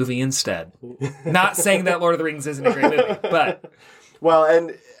great movie instead. Not saying that Lord of the Rings isn't a great movie, but... Well,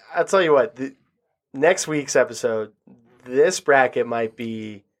 and I'll tell you what, next week's episode, this bracket might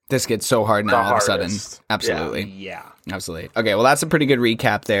be... This gets so hard now all of a sudden. Absolutely. Yeah. Absolutely. Okay, well, that's a pretty good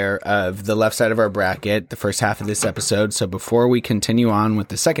recap there of the left side of our bracket, the first half of this episode. So before we continue on with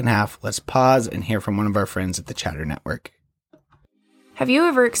the second half, let's pause and hear from one of our friends at the Chatter Network. Have you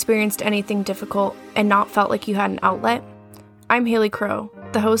ever experienced anything difficult and not felt like you had an outlet? I'm Haley Crow,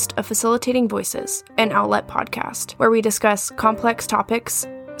 the host of Facilitating Voices, an outlet podcast, where we discuss complex topics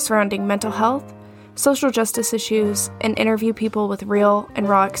surrounding mental health, social justice issues, and interview people with real and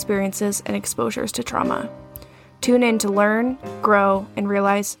raw experiences and exposures to trauma. Tune in to learn, grow, and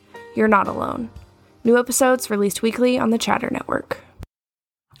realize you're not alone. New episodes released weekly on the Chatter Network.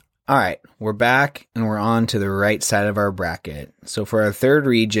 All right, we're back and we're on to the right side of our bracket. So for our third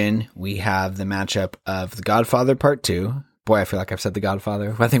region, we have the matchup of The Godfather Part 2. Boy, I feel like I've said The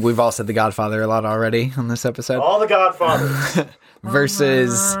Godfather. I think we've all said The Godfather a lot already on this episode. All the Godfathers.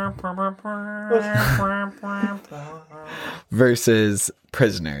 versus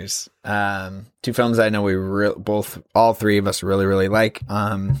Prisoners. Two films I know all three of us really like.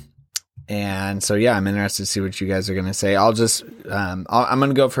 And so, yeah, I'm interested to see what you guys are going to say. I'm going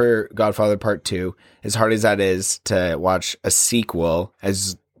to go for Godfather Part 2. As hard as that is to watch a sequel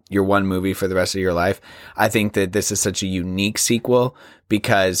as your one movie for the rest of your life, I think that this is such a unique sequel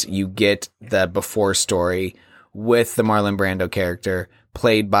because you get the before story with the Marlon Brando character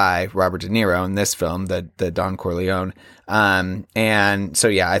played by Robert De Niro in this film, the Don Corleone. And so,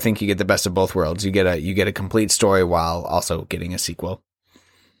 yeah, I think you get the best of both worlds. You get a complete story while also getting a sequel.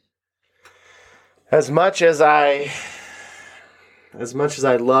 As much as I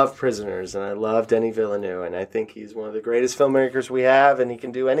love Prisoners and I love Denis Villeneuve and I think he's one of the greatest filmmakers we have and he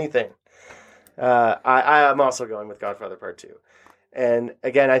can do anything, I am also going with Godfather Part 2. And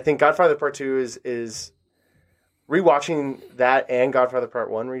again, I think Godfather Part 2 is rewatching that and Godfather Part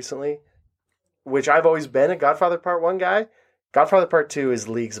 1 recently, which I've always been a Godfather Part 1 guy. Godfather Part 2 is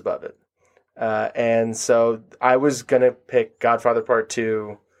leagues above it. And so I was going to pick Godfather Part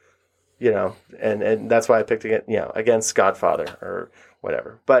 2, and that's why I picked against Godfather or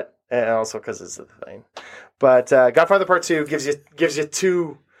whatever. But and also because it's the thing. But Godfather Part 2 gives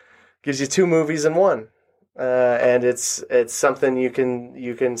you two movies in one, and it's something you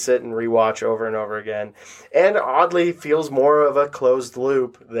can sit and rewatch over and over again, and oddly feels more of a closed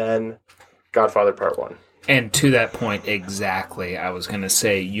loop than Godfather Part 1. And to that point, exactly, I was going to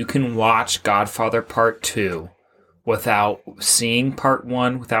say you can watch Godfather Part 2 without seeing Part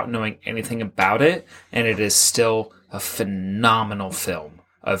 1, without knowing anything about it, and it is still a phenomenal film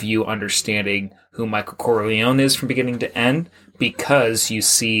of you understanding who Michael Corleone is from beginning to end, because you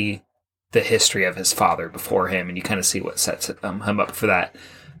see the history of his father before him, and you kind of see what sets him up for that.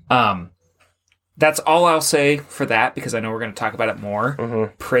 That's all I'll say for that, because I know we're going to talk about it more.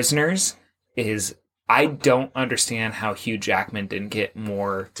 Mm-hmm. Prisoners I don't understand how Hugh Jackman didn't get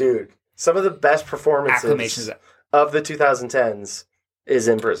more... Dude, some of the best performances... acclamations of the 2010s is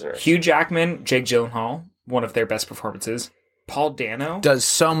in Prisoners. Hugh Jackman, Jake Gyllenhaal, one of their best performances. Paul Dano does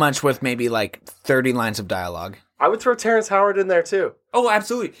so much with maybe like 30 lines of dialogue. I would throw Terrence Howard in there too. Oh,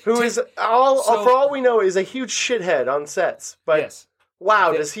 absolutely. For all we know, is a huge shithead on sets. But yes.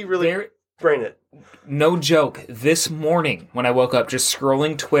 Wow, does he really bring it? No joke. This morning, when I woke up, just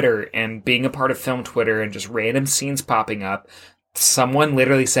scrolling Twitter and being a part of Film Twitter and just random scenes popping up, someone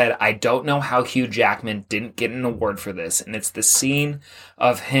literally said, I don't know how Hugh Jackman didn't get an award for this. And it's the scene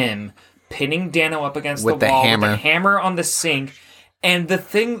of him pinning Dano up against the wall with the hammer on the sink. And the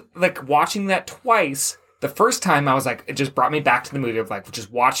thing, like, watching that twice, the first time I was like, it just brought me back to the movie of like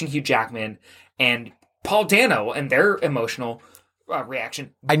just watching Hugh Jackman and Paul Dano and their emotional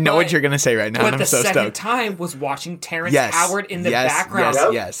reaction. I know what you're going to say right now. But and I'm so the second stoked. time was watching Terrence Howard in the background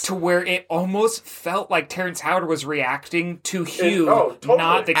to where it almost felt like Terrence Howard was reacting to Hugh, totally.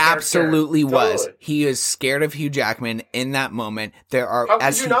 not the character. Absolutely was. He is scared of Hugh Jackman in that moment. How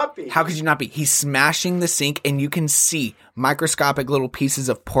could you not be? He's smashing the sink and you can see microscopic little pieces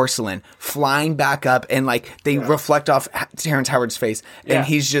of porcelain flying back up, and like they reflect off Terrence Howard's face, and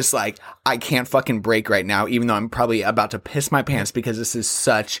he's just like, I can't fucking break right now, even though I'm probably about to piss my pants because this is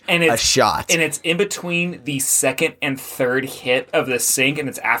such a shot. And it's in between the second and third hit of the sink, and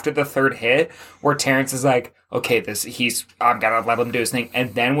it's after the third hit where Terrence is like, okay, I'm gonna let him do his thing.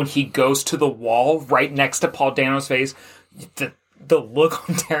 And then when he goes to the wall right next to Paul Dano's face, the look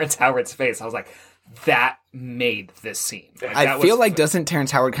on Terrence Howard's face, I was like, that made this scene. Like, I feel like, doesn't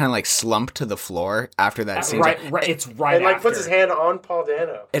Terrence Howard kind of like slump to the floor after that scene? Right, it's right and like after. puts his hand on Paul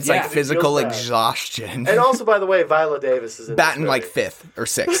Dano. It's like physical exhaustion. And also, by the way, Viola Davis is in batting this like movie. 5th or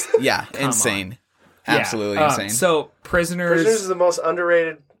 6th. Yeah, insane. Absolutely insane. So Prisoners is the most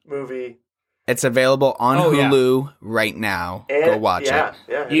underrated movie. It's available on Hulu right now. And, go watch it.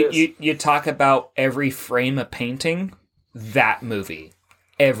 Yeah, you talk about every frame a painting. That movie,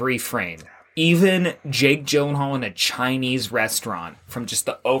 every frame. Even Jake Gyllenhaal in a Chinese restaurant, from just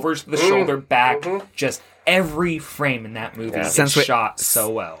the over the shoulder back, just every frame in that movie is shot so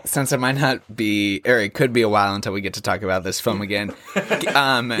well. Since it might not be, or it could be a while until we get to talk about this film again.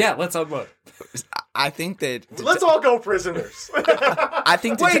 Let's unload. I think that let's all go Prisoners. I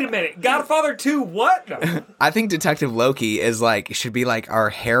think. Wait a minute, Godfather 2. What? No. I think Detective Loki should be like our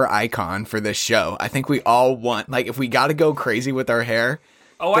hair icon for this show. I think we all want, like, if we got to go crazy with our hair.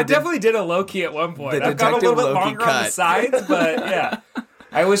 Oh, I definitely did a Loki at one point. I've got a little bit longer on the sides, but yeah.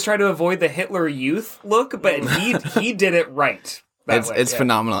 I always try to avoid the Hitler Youth look, but he did it right. It's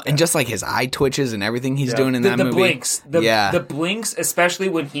phenomenal. And just like his eye twitches and everything he's doing in that movie. The blinks, especially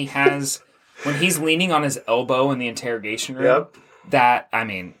when he's leaning on his elbow in the interrogation room. Yep.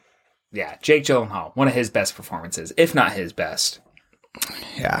 Jake Gyllenhaal, one of his best performances, if not his best.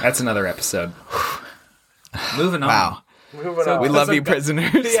 Yeah. That's another episode. Moving on. Wow. We love you,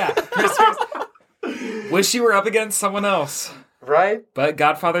 Prisoners. Yeah. Wish you were up against someone else. Right? But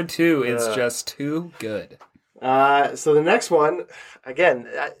Godfather 2 is just too good. So the next one, again,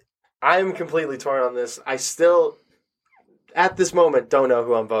 I'm completely torn on this. I still, at this moment, don't know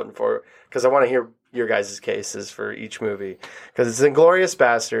who I'm voting for because I want to hear your guys' cases for each movie. Because it's Inglourious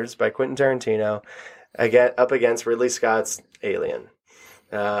Basterds by Quentin Tarantino up against Ridley Scott's Alien.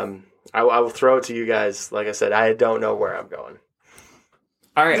 I will throw it to you guys. Like I said, I don't know where I'm going.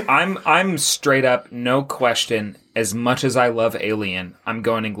 All right, I'm straight up, no question. As much as I love Alien, I'm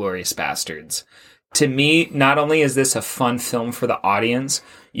going Inglourious Basterds. To me, not only is this a fun film for the audience,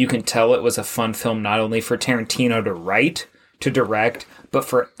 you can tell it was a fun film not only for Tarantino to write, to direct, but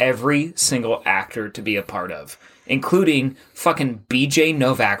for every single actor to be a part of, including fucking BJ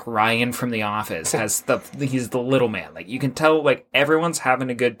Novak, Ryan from The Office. He's the little man. Like, you can tell, like, everyone's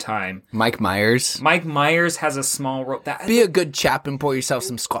having a good time. Mike Myers has a small role. Be a good chap and pour yourself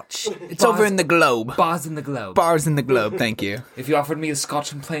some scotch. It's over in the Globe. Bars in the Globe. Bars in the Globe, thank you. If you offered me a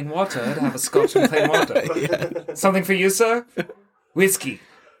scotch and plain water, I'd have a scotch and plain water. Yeah. Something for you, sir? Whiskey.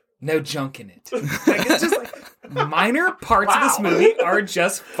 No junk in it. Like, it's just like minor parts of this movie are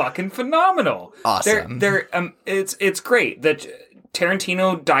just fucking phenomenal. Awesome. It's great that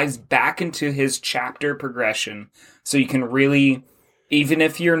Tarantino dives back into his chapter progression, so you can really, even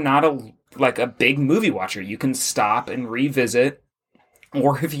if you're not a big movie watcher, you can stop and revisit.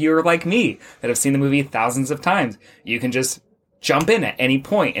 Or if you're like me that have seen the movie thousands of times, you can just jump in at any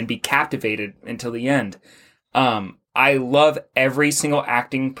point and be captivated until the end. I love every single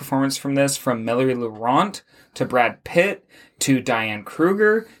acting performance from this, from Melanie Laurent to Brad Pitt to Diane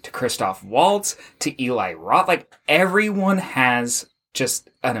Kruger to Christoph Waltz to Eli Roth. Like, everyone has just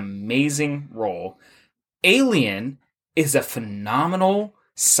an amazing role. Alien is a phenomenal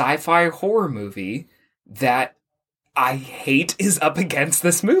sci-fi horror movie that I hate is up against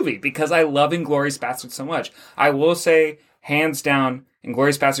this movie because I love Inglourious Basterds so much. I will say, hands down,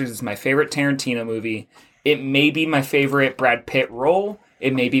 Inglourious Basterds is my favorite Tarantino movie. It may be my favorite Brad Pitt role.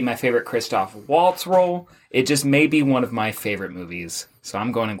 It may be my favorite Christoph Waltz role. It just may be one of my favorite movies. So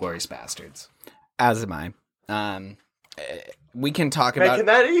I'm going Inglourious Basterds. As am I. We can talk about making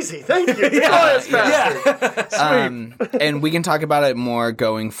that easy. Thank you. Inglourious Basterds. And we can talk about it more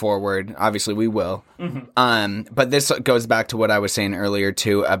going forward. Obviously, we will. Mm-hmm. But this goes back to what I was saying earlier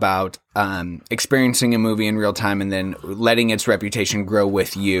too about experiencing a movie in real time and then letting its reputation grow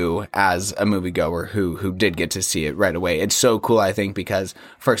with you as a moviegoer who did get to see it right away. It's so cool, I think, because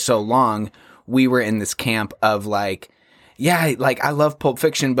for so long we were in this camp of like, Yeah, like I love Pulp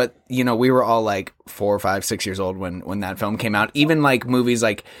Fiction, but we were all like 4, 5, 6 years old when that film came out. Even like movies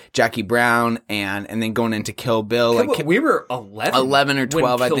like Jackie Brown and then going into Kill Bill. We were 11 or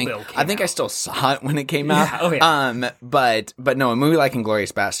 12, when I think. I I still saw it when it came out. Oh, yeah. But no, a movie like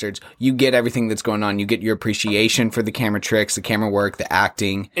Inglourious Bastards, you get everything that's going on. You get your appreciation for the camera tricks, the camera work, the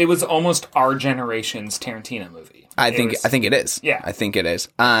acting. It was almost our generation's Tarantino movie. I think it is. Yeah. I think it is.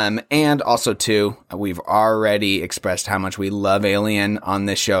 And also too, we've already expressed how much we love Alien on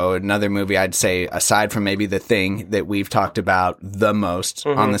this show. Another movie I'd say, aside from maybe The Thing, that we've talked about the most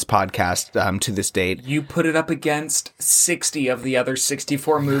on this podcast to this date. You put it up against 60 of the other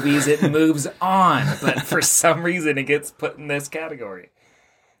 64 movies, it moves on. But for some reason, it gets put in this category.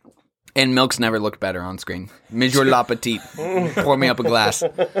 And Milk's never looked better on screen. Monsieur L'Appetit. Pour me up a glass.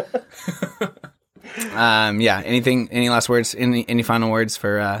 Any last words? Any final words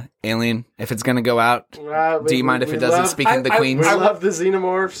for Alien? If it's gonna go out, do you mind if it doesn't speak in the Queens? I love the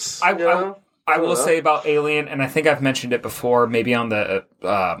xenomorphs. I will say about Alien, and I think I've mentioned it before, maybe on the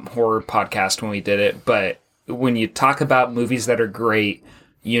horror podcast when we did it, but when you talk about movies that are great,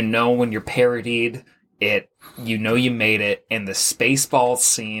 when you're parodied, you made it, and the Spaceballs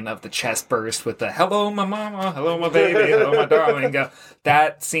scene of the chest burst with the "Hello, my mama, hello, my baby, hello, my darling,"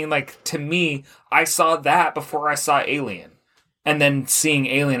 that scene, like, to me, I saw that before I saw Alien, and then seeing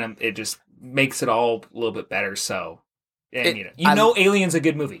Alien, it just makes it all a little bit better. So, and Alien's a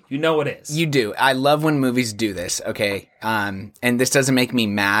good movie. You know it is. You do. I love when movies do this. Okay, and this doesn't make me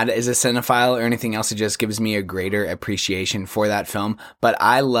mad as a cinephile or anything else. It just gives me a greater appreciation for that film. But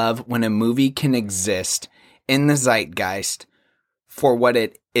I love when a movie can exist in the zeitgeist for what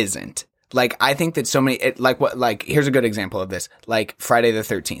it isn't. Like, I think that so many, here's a good example of this. Like, Friday the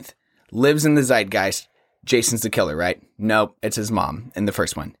 13th lives in the zeitgeist. Jason's the killer, right? Nope, it's his mom in the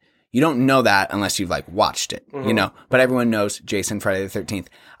first one. You don't know that unless you've watched it, but everyone knows Jason, Friday the 13th.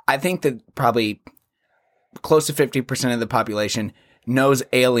 I think that probably close to 50% of the population knows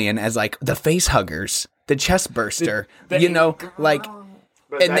Alien as the face huggers, the chest burster, and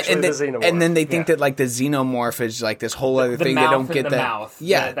then they think that the xenomorph is this whole other thing. They don't get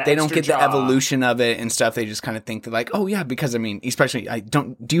they don't get the evolution of it and stuff. They just kind of think that oh yeah, because especially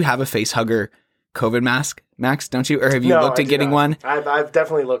do you have a face hugger COVID mask, Max? Don't you, or have you looked at getting one? I've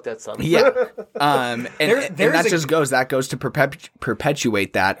definitely looked at some. Yeah, and that goes to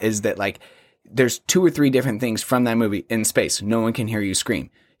perpetuate that, is that there's 2 or 3 different things from that movie in space. No one can hear you scream.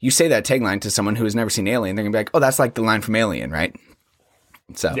 You say that tagline to someone who has never seen Alien, they're gonna be like, oh, that's the line from Alien, right?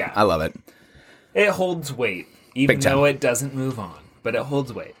 So, yeah. I love it. It holds weight, even though it doesn't move on, but it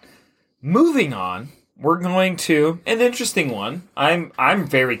holds weight. Moving on, we're going to an interesting one. I'm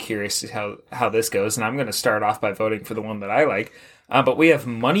very curious to how this goes, and I'm going to start off by voting for the one that I like. But we have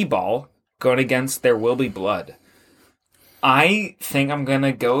Moneyball going against There Will Be Blood. I think I'm going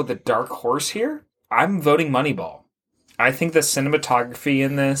to go the dark horse here. I'm voting Moneyball. I think the cinematography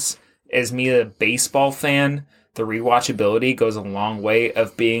in this, as me a baseball fan, the rewatchability goes a long way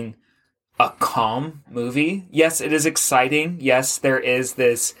of being a calm movie. Yes, it is exciting. Yes, there is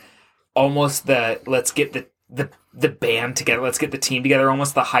this almost let's get the band together, let's get the team together,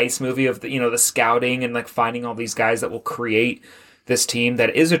 almost the heist movie of the scouting and finding all these guys that will create this team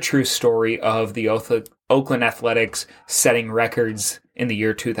that is a true story of the Oakland Athletics setting records in the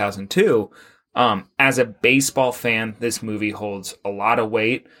year 2002. As a baseball fan, this movie holds a lot of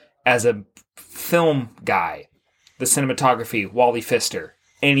weight. As a film guy, the cinematography, Wally Pfister,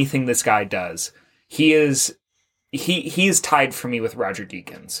 anything this guy does, he is tied for me with Roger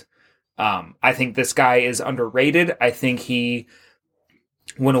Deakins. I think this guy is underrated. I think he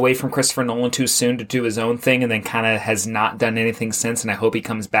went away from Christopher Nolan too soon to do his own thing, and then kind of has not done anything since, and I hope he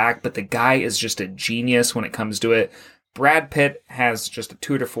comes back. But the guy is just a genius when it comes to it. Brad Pitt has just a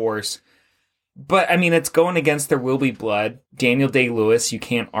tour de force. But, it's going against There Will Be Blood. Daniel Day-Lewis, you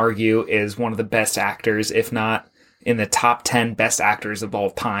can't argue, is one of the best actors, if not in the top 10 best actors of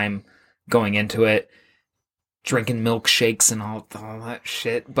all time going into it. Drinking milkshakes and all that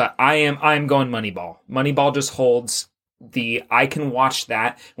shit. But I'm going Moneyball. Moneyball just holds I can watch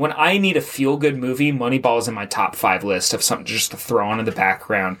that. When I need a feel-good movie, Moneyball is in my top 5 list of something just to throw on in the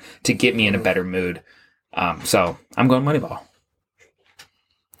background to get me in a better mood. So I'm going Moneyball.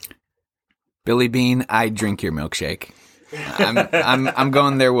 Billy Bean, I drink your milkshake. I'm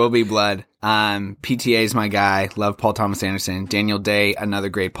going There Will Be Blood. PTA is my guy. Love Paul Thomas Anderson. Daniel Day, another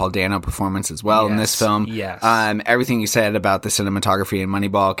great Paul Dano performance as well in this film. Yes. Everything you said about the cinematography in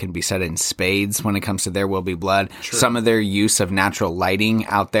Moneyball can be said in spades when it comes to There Will Be Blood. True. Some of their use of natural lighting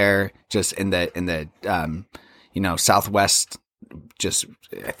out there, just in the Southwest just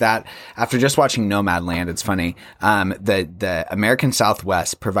that after just watching Nomadland, it's funny. The American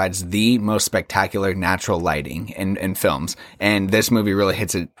Southwest provides the most spectacular natural lighting in films. And this movie really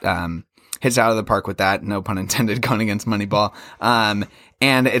hits out of the park with that. No pun intended, going against Moneyball.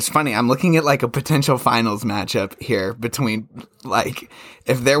 And it's funny, I'm looking at like a potential finals matchup here between, like,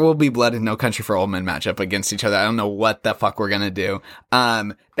 if There Will Be Blood and No Country for Old Men matchup against each other. I don't know what the fuck we're gonna do.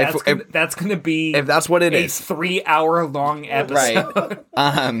 That's gonna be if that's what it is, 3-hour long episode.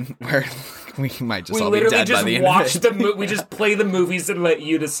 Right. Where we might just We all be literally dead by just the end watch of it. we just play the movies and let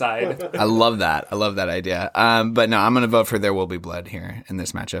you decide. I love that idea. But no, I'm gonna vote for There Will Be Blood here in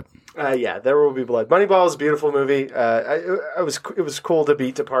this matchup. Yeah, There Will Be Blood. Moneyball is a beautiful movie. It was cool to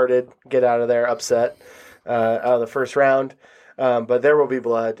beat Departed, get out of there upset out of the first round. But There Will Be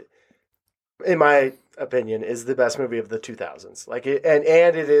Blood, in my opinion, is the best movie of the 2000s.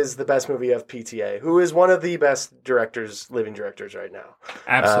 And it is the best movie of PTA, who is one of the best living directors right now.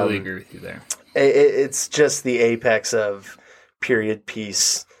 Absolutely agree with you there. It's just the apex of period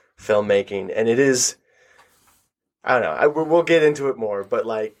piece filmmaking, and it is. I don't know. We'll get into it more, but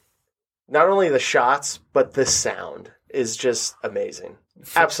like, not only the shots, but the sound is just amazing.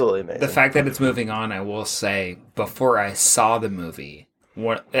 Absolutely amazing. The fact that it's moving on, I will say, before I saw the movie,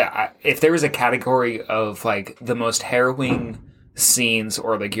 if there was a category of like the most harrowing scenes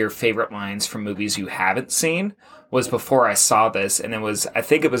or like your favorite lines from movies you haven't seen, was before I saw this. And I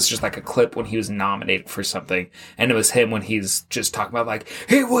think it was just like a clip when he was nominated for something, and it was him when he's just talking about like,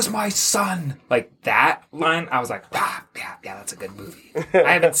 he was my son, like that line. I was like, yeah, that's a good movie.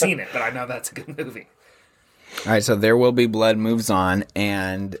 I haven't seen it, but I know that's a good movie. All right, so There Will Be Blood moves on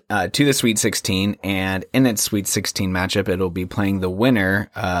and to the Sweet 16, and in its Sweet 16 matchup, it'll be playing the winner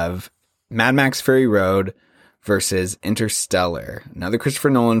of Mad Max Fury Road versus Interstellar, another Christopher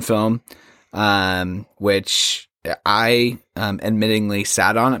Nolan film, which I admittingly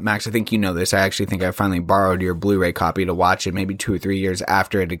sat on it. Max, I think you know this. I actually think I finally borrowed your Blu-ray copy to watch it maybe 2 or 3 years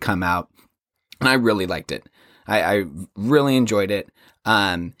after it had come out, and I really liked it. I really enjoyed it.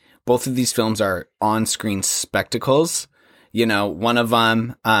 Both of these films are on-screen spectacles. You know, one of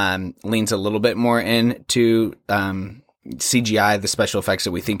them leans a little bit more into CGI, the special effects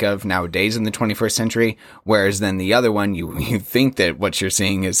that we think of nowadays in the 21st century, whereas then the other one, you think that what you're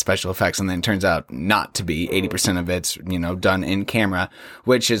seeing is special effects, and then it turns out not to be. 80% of it's, done in camera,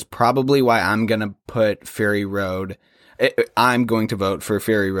 which is probably why I'm going to put Fury Road. I'm going to vote for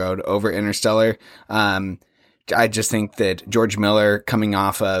Fury Road over Interstellar. I just think that George Miller, coming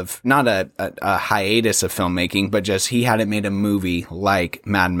off of not a hiatus of filmmaking, but just he hadn't made a movie like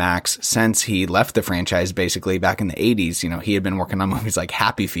Mad Max since he left the franchise, basically back in the 80s. He had been working on movies like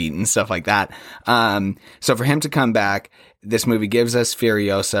Happy Feet and stuff like that. So for him to come back, this movie gives us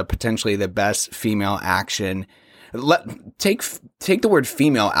Furiosa, potentially the best female action. Take the word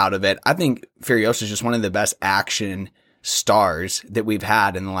female out of it. I think Furiosa is just one of the best action stars that we've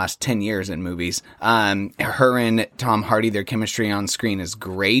had in the last 10 years in movies. Her and Tom Hardy, their chemistry on screen is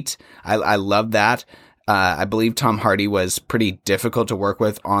great. I love that. I believe Tom Hardy was pretty difficult to work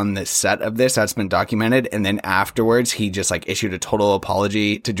with on the set of this. That's been documented. And then afterwards, he just like issued a total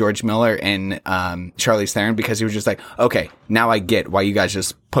apology to George Miller and Charlize Theron, because he was just like, okay, now I get why you guys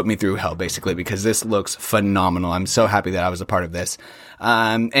just put me through hell, basically, because this looks phenomenal. I'm so happy that I was a part of this.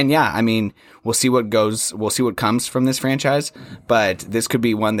 And yeah, I mean, we'll see what comes from this franchise, but this could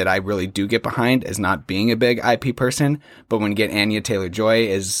be one that I really do get behind as not being a big IP person. But when you get Anya Taylor-Joy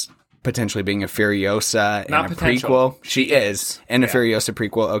as potentially being a Furiosa in a prequel, she is in a Furiosa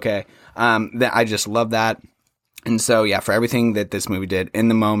prequel. Okay. I just love that. And so, yeah, for everything that this movie did in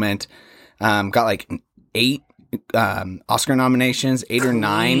the moment, got like 8 Oscar nominations, 8 or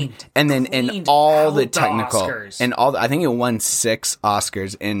 9, and then in all the technical Oscars. and all, I think it won 6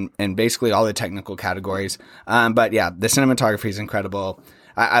 Oscars in basically all the technical categories. But yeah, the cinematography is incredible.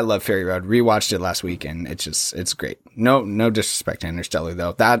 I love Fury Road. Rewatched it last week, and it's great. No disrespect to Interstellar,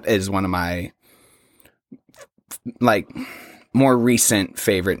 though. That is one of my like more recent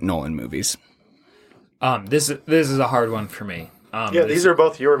favorite Nolan movies. This is a hard one for me. These are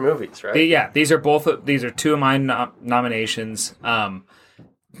both your movies, right? These are 2 of my nominations.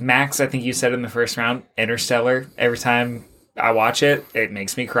 Max, I think you said in the first round, Interstellar. Every time I watch it, it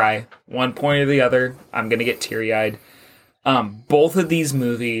makes me cry. One point or the other, I'm gonna get teary-eyed. Both of these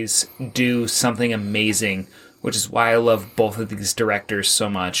movies do something amazing, which is why I love both of these directors so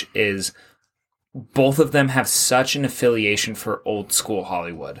much, is both of them have such an affiliation for old school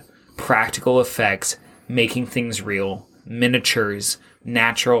Hollywood. Practical effects, making things real, miniatures,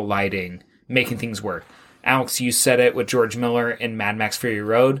 natural lighting, making things work. Alex, you said it with George Miller in Mad Max Fury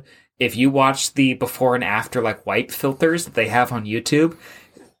Road. if you watch the before and after like wipe filters that they have on YouTube,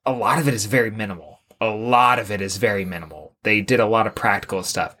 a lot of it is very minimal. They did a lot of practical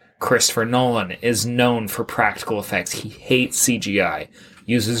stuff. Christopher Nolan is known for practical effects. He hates CGI.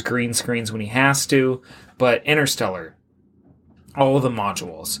 Uses green screens when he has to. But Interstellar, all of the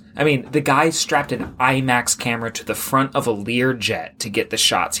modules. I mean, the guy strapped an IMAX camera to the front of a Learjet to get the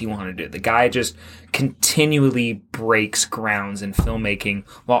shots he wanted to do. The guy just continually breaks grounds in filmmaking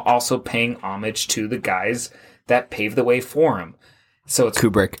while also paying homage to the guys that paved the way for him. So it's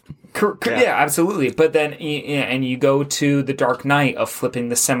Kubrick. Yeah, absolutely. But then, and you go to The Dark Knight of flipping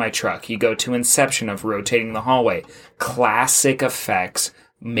the semi-truck. You go to Inception of rotating the hallway. Classic effects,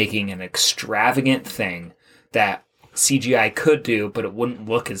 making an extravagant thing that CGI could do, but it wouldn't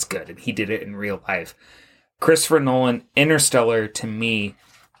look as good. And he did it in real life. Christopher Nolan, Interstellar, to me,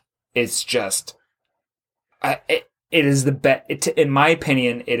 is just... it is the best... In my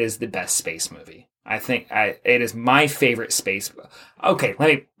opinion, it is the best space movie. I think it is my favorite space. Okay, let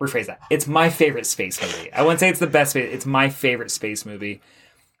me rephrase that. It's my favorite space movie. I wouldn't say it's the best space. It's my favorite space movie.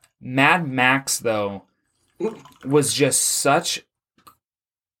 Mad Max, though, was just such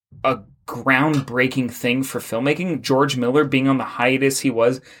a groundbreaking thing for filmmaking. George Miller being on the hiatus he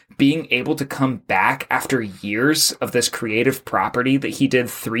was, being able to come back after years of this creative property that he did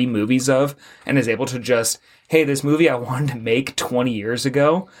 3 movies of and is able to just... hey, this movie I wanted to make 20 years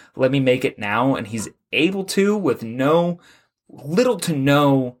ago, let me make it now. And he's able to with little to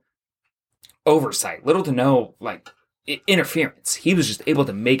no oversight, little to no interference. He was just able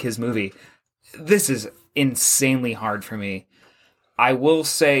to make his movie. This is insanely hard for me. I will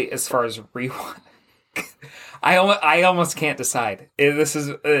say, as far as I almost can't decide. This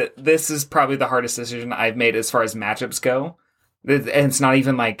is probably the hardest decision I've made as far as matchups go. And it's not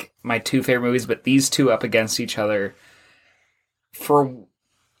even like my 2 favorite movies, but these 2 up against each other. And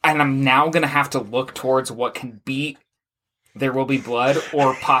I'm now going to have to look towards what can beat There Will Be Blood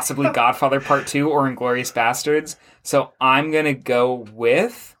or possibly Godfather Part 2 or Inglourious Bastards. So I'm going to go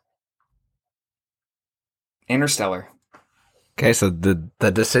with Interstellar. Okay, so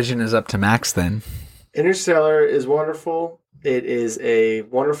the decision is up to Max then. Interstellar is wonderful. It is a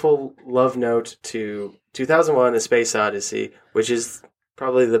wonderful love note to 2001: A Space Odyssey, which is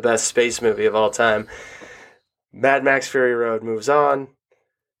probably the best space movie of all time. Mad Max Fury Road moves on.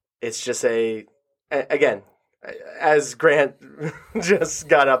 It's just again, as Grant just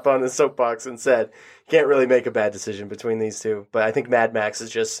got up on his soapbox and said, can't really make a bad decision between these 2. But I think Mad Max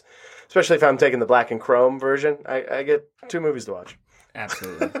is just, especially if I'm taking the black and chrome version, I get 2 movies to watch.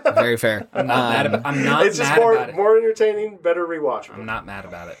 Absolutely. Very fair. I'm not It's just mad about it. more entertaining, better rewatchable. I'm not mad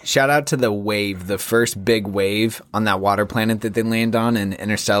about it. Shout out to the wave, the first big wave on that water planet that they land on in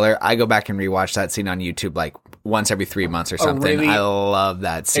Interstellar. I go back and rewatch that scene on YouTube like once every 3 months or something. really- I love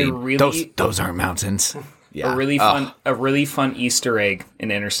that scene. Those aren't mountains. Yeah. A really fun Easter egg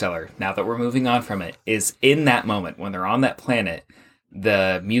in Interstellar, now that we're moving on from it, is in that moment when they're on that planet,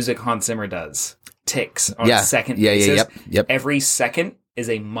 the music Hans Zimmer does ticks on second basis. Yep. Every second is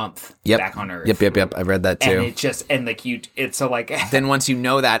a month back on Earth. Yep. I've read that too. And it just, and like it's so like... Then once you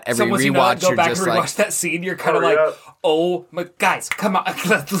know that, every rewatch, go back you're just and rewatch like... that scene, you're kind of like, oh my, guys, come on,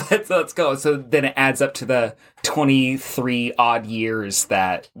 let's go. So then it adds up to the 23 odd years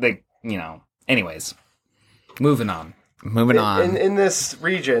that anyways, moving on. In this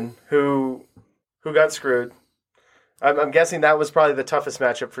region, who got screwed? I'm guessing that was probably the toughest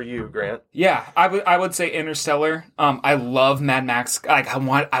matchup for you, Grant. Yeah, I would say Interstellar. I love Mad Max. I'm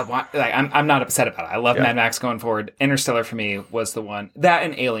not upset about it. I love Mad Max going forward. Interstellar for me was the one. That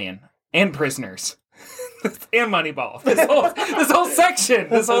and Alien and Prisoners and Moneyball. This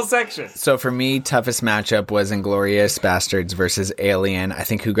whole section. So for me, toughest matchup was Inglourious Bastards versus Alien. I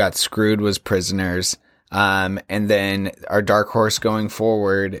think who got screwed was Prisoners. And then our dark horse going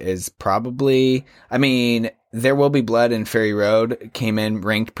forward is probably, There Will Be Blood and Fury Road came in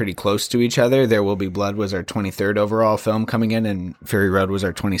ranked pretty close to each other. There Will Be Blood was our 23rd overall film coming in, and Fury Road was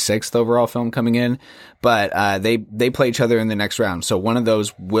our 26th overall film coming in. But they play each other in the next round. So one of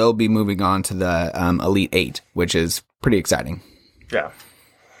those will be moving on to the Elite 8, which is pretty exciting. Yeah.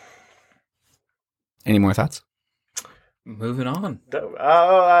 Any more thoughts? Moving on.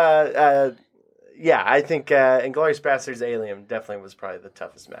 Yeah, I think Inglourious Bastards Alien definitely was probably the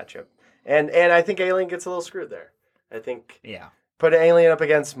toughest matchup. And I think Alien gets a little screwed there. I think put Alien up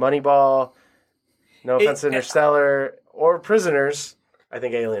against Moneyball, no offense to Interstellar, or Prisoners, I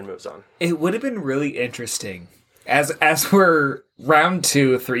think Alien moves on. It would have been really interesting, as we're round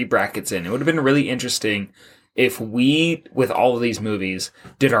 2, 3 brackets in, it would have been really interesting if we, with all of these movies,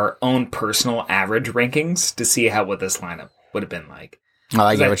 did our own personal average rankings to see what this lineup would have been like. Oh,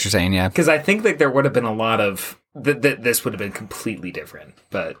 I get what you're saying, yeah. Because I think that there would have been a lot of... this would have been completely different.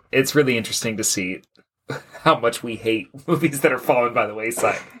 But it's really interesting to see how much we hate movies that are falling by the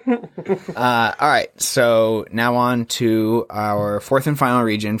wayside. All right, so now on to our fourth and final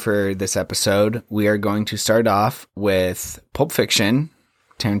region for this episode. We are going to start off with Pulp Fiction,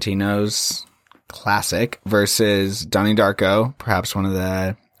 Tarantino's classic, versus Donnie Darko, perhaps one of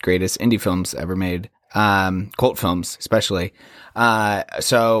the greatest indie films ever made, cult films especially.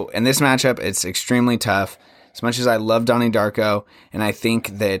 So in this matchup, it's extremely tough. As much as I love Donnie Darko, and I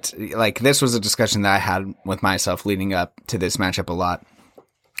think that, like, this was a discussion that I had with myself leading up to this matchup a lot,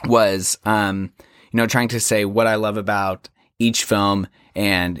 was, trying to say what I love about each film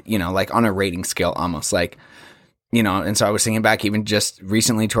and, like on a rating scale almost, like, and so I was thinking back even just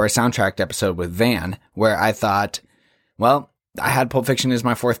recently to our soundtrack episode with Van, where I thought, well, I had Pulp Fiction as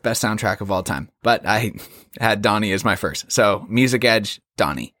my fourth best soundtrack of all time, but I had Donnie as my first. So Music Edge,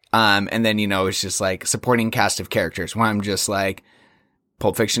 Donnie. And then, it's just like supporting cast of characters where I'm just like,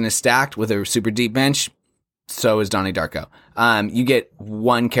 Pulp Fiction is stacked with a super deep bench. So is Donnie Darko. You get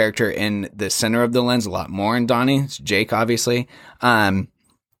one character in the center of the lens, a lot more in Donnie. It's Jake, obviously.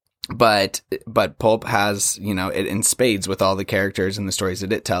 But Pulp has, it in spades with all the characters and the stories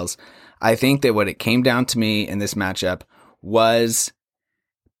that it tells. I think that what it came down to me in this matchup was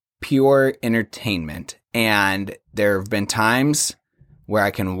pure entertainment. And there have been times where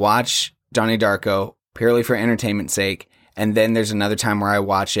I can watch Donnie Darko purely for entertainment's sake, and then there's another time where I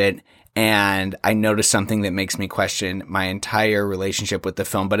watch it and I notice something that makes me question my entire relationship with the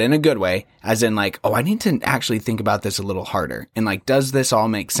film, but in a good way, as in like, oh, I need to actually think about this a little harder. And like, does this all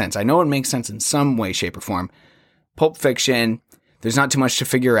make sense? I know it makes sense in some way, shape, or form. Pulp Fiction, there's not too much to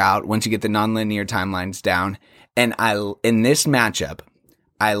figure out once you get the nonlinear timelines down. And in this matchup,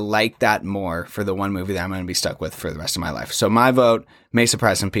 I like that more for the one movie that I'm going to be stuck with for the rest of my life. So my vote may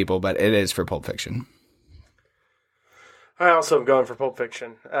surprise some people, but it is for Pulp Fiction. I also am going for Pulp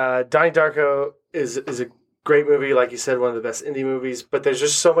Fiction. Donnie Darko is a great movie, like you said, one of the best indie movies, but there's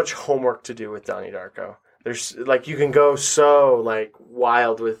just so much homework to do with Donnie Darko. There's like, you can go so like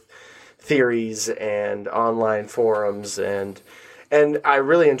wild with theories and online forums, and I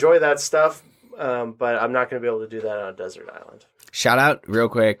really enjoy that stuff, but I'm not going to be able to do that on a desert island. Shout out real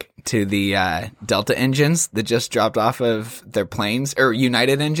quick to the Delta engines that just dropped off of their planes, or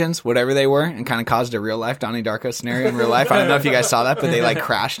United engines, whatever they were, and kind of caused a real life Donnie Darko scenario in real life. I don't know if you guys saw that, but they like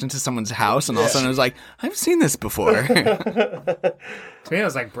crashed into someone's house, and all of a sudden it was like, I've seen this before. To me, it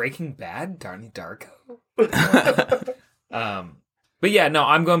was like Breaking Bad, Donnie Darko. But yeah, no,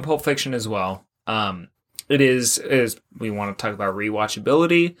 I'm going Pulp Fiction as well. It is we want to talk about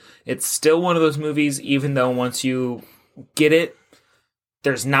rewatchability. It's still one of those movies, even though once you get it,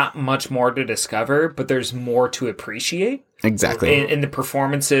 there's not much more to discover, but there's more to appreciate. Exactly. In the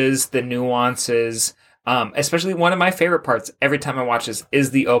performances, the nuances, especially one of my favorite parts every time I watch this is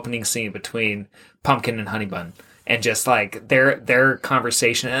the opening scene between Pumpkin and Honey Bun. And just like their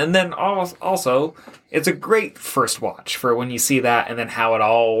conversation. And then also, it's a great first watch for when you see that and then how it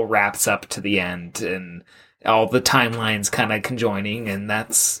all wraps up to the end and all the timelines kind of conjoining, and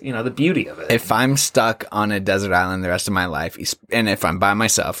that's, the beauty of it. If I'm stuck on a desert island the rest of my life, and if I'm by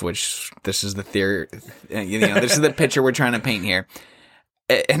myself, which this is the theory, this is the picture we're trying to paint here,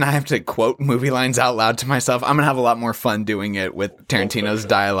 and I have to quote movie lines out loud to myself, I'm going to have a lot more fun doing it with Tarantino's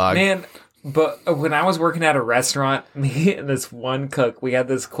dialogue. Man, but when I was working at a restaurant, me and this one cook, we had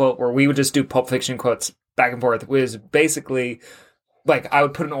this quote where we would just do Pulp Fiction quotes back and forth. It was basically... like, I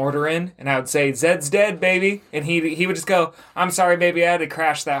would put an order in, and I would say, Zed's dead, baby. And he would just go, I'm sorry, baby, I had to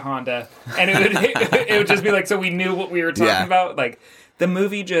crash that Honda. And it would just be like, so we knew what we were talking about. Like, the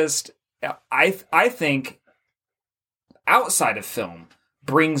movie just, I think, outside of film,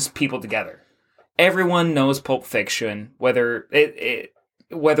 brings people together. Everyone knows Pulp Fiction, whether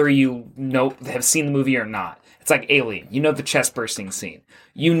you have seen the movie or not. It's like Alien. You know the chest bursting scene.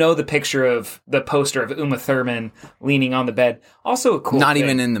 You know the picture of the poster of Uma Thurman leaning on the bed. Also a cool Not thing.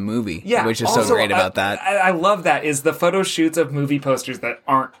 Even in the movie, yeah, which is also, so great about that. I love that, is the photo shoots of movie posters that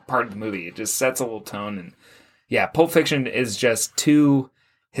aren't part of the movie. It just sets a little tone. And yeah, Pulp Fiction is just too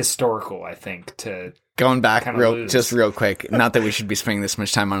historical, I think, to... Going back lose. real quick, not that we should be spending this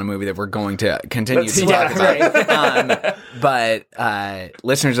much time on a movie that we're going to continue to yeah, talk about. right. But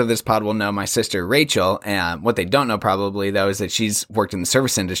listeners of this pod will know my sister Rachel, and what they don't know probably though is that she's worked in the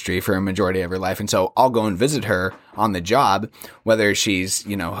service industry for a majority of her life, and so I'll go and visit her on the job, whether she's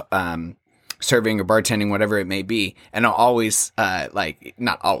serving or bartending, whatever it may be. And I'll always,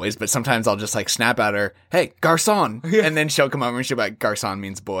 not always, but sometimes I'll just like snap at her, "Hey, garçon." Yeah. And then she'll come over and she'll be like, "Garçon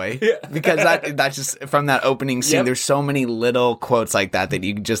means boy." Yeah. Because that's just from that opening scene. Yep. There's so many little quotes like that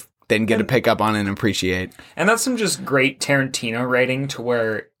you just then get to pick up on and appreciate. And that's some just great Tarantino writing to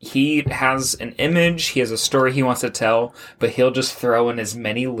where he has an image, he has a story he wants to tell, but he'll just throw in as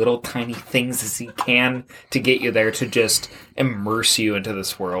many little tiny things as he can to get you there, to just immerse you into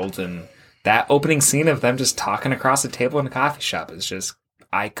this world. And that opening scene of them just talking across a table in a coffee shop is just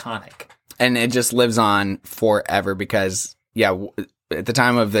iconic. And it just lives on forever because, at the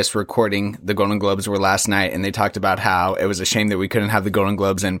time of this recording, the Golden Globes were last night, and they talked about how it was a shame that we couldn't have the Golden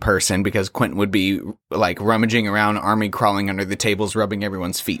Globes in person because Quentin would be like rummaging around, army crawling under the tables, rubbing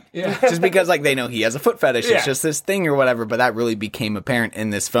everyone's feet. Yeah. Just because like they know he has a foot fetish. Yeah. It's just this thing or whatever. But that really became apparent in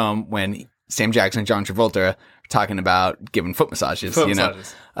this film when Sam Jackson and John Travolta are talking about giving foot massages.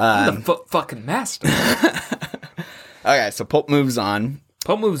 Massages. I'm the foot fucking master. Okay, so Pulp moves on.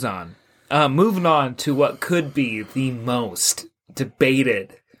 Moving on to what could be the most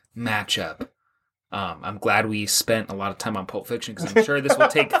debated matchup. I'm glad we spent a lot of time on Pulp Fiction because I'm sure this will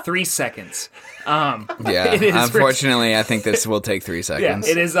take 3 seconds. Unfortunately, I think this will take 3 seconds.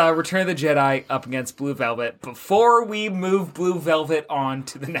 Yeah, it is Return of the Jedi up against Blue Velvet. Before we move Blue Velvet on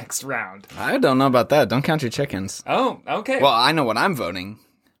to the next round. I don't know about that. Don't count your chickens. Oh, okay. Well, I know what I'm voting.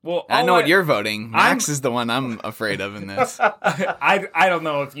 Well, I know what you're voting. Max is the one I'm afraid of in this. I don't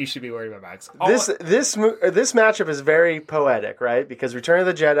know if you should be worried about Max. This matchup is very poetic, right? Because Return of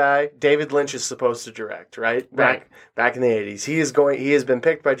the Jedi, David Lynch is supposed to direct, right? Back in the 80s. He has been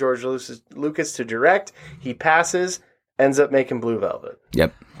picked by George Lucas to direct. He passes, ends up making Blue Velvet.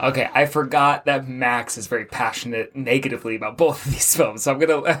 Yep. Okay, I forgot that Max is very passionate negatively about both of these films. So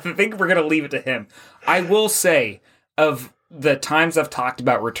I think we're gonna leave it to him. I will say, of the times I've talked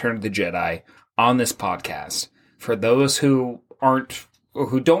about Return of the Jedi on this podcast, for those who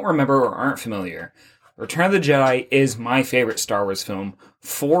don't remember or aren't familiar, Return of the Jedi is my favorite Star Wars film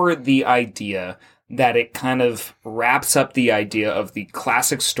for the idea that it kind of wraps up the idea of the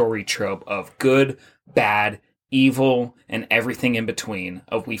classic story trope of good, bad, evil, and everything in between.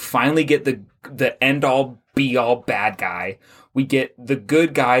 Of we finally get the end-all, be-all bad guy. We get the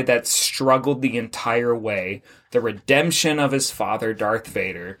good guy that struggled the entire way, the redemption of his father, Darth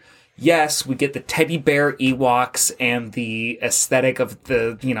Vader. Yes, we get the teddy bear Ewoks and the aesthetic of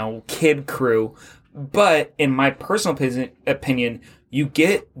the, kid crew. But in my personal opinion, you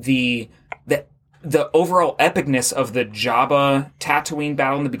get the overall epicness of the Jabba Tatooine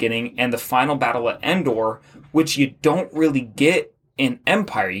battle in the beginning and the final battle at Endor, which you don't really get in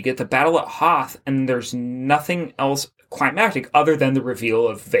Empire. You get the battle at Hoth, and there's nothing else climactic other than the reveal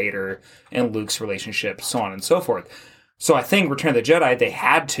of Vader and Luke's relationship, so on and so forth. So I think Return of the Jedi, they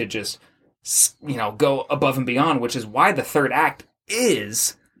had to just, go above and beyond, which is why the third act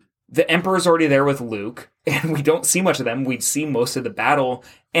is the Emperor's already there with Luke, and we don't see much of them. We'd see most of the battle.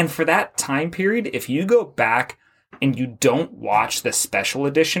 And for that time period, if you go back and you don't watch the special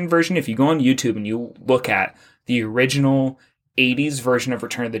edition version, if you go on YouTube and you look at the original 80s version of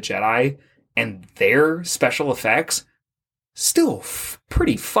Return of the Jedi and their special effects, still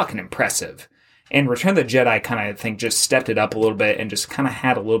pretty fucking impressive. And Return of the Jedi kind of, I think, just stepped it up a little bit and just kind of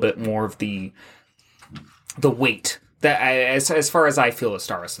had a little bit more of the weight that as far as I feel of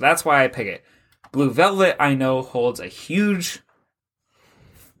Star Wars. So that's why I pick it. Blue Velvet, I know, holds a huge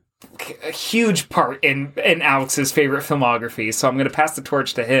part in Alex's favorite filmography. So I'm going to pass the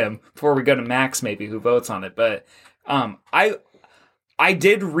torch to him before we go to Max, maybe, who votes on it. But I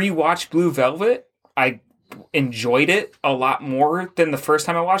did rewatch Blue Velvet. I enjoyed it a lot more than the first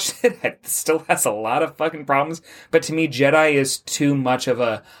time I watched it. It still has a lot of fucking problems. But to me, Jedi is too much of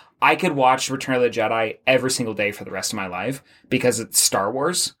a... I could watch Return of the Jedi every single day for the rest of my life because it's Star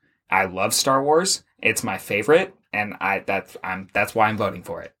Wars. I love Star Wars. It's my favorite, and that's why I'm voting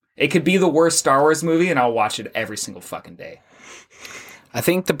for it. It could be the worst Star Wars movie, and I'll watch it every single fucking day. I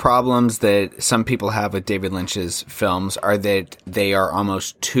think the problems that some people have with David Lynch's films are that they are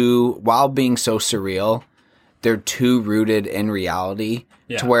almost too, while being so surreal, they're too rooted in reality.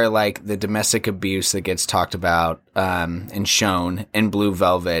 Yeah. To where, like, the domestic abuse that gets talked about and shown in Blue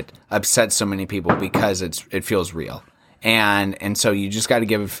Velvet upsets so many people because it feels real. And so you just got to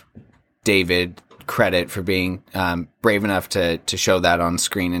give David credit for being brave enough to show that on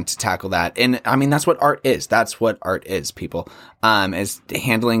screen and to tackle that. And I mean, that's what art is. That's what art is, people. Is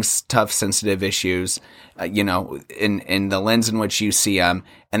handling tough, sensitive issues, in the lens in which you see them,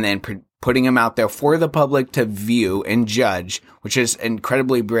 and then putting him out there for the public to view and judge, which is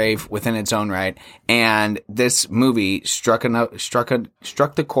incredibly brave within its own right. And this movie struck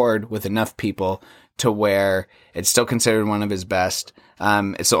the chord with enough people to where it's still considered one of his best.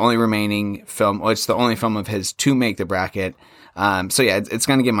 It's the only remaining film. Well, it's the only film of his to make the bracket. So yeah, it's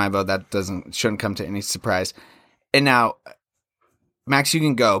going to get my vote. That shouldn't come to any surprise. And now, Max, you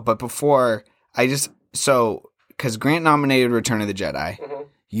can go. But before because Grant nominated Return of the Jedi,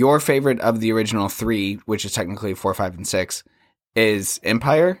 your favorite of the original 3, which is technically 4, 5, and 6, is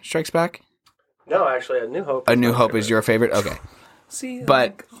Empire Strikes Back? No, actually, A New Hope. A New Hope is your favorite? Okay. See,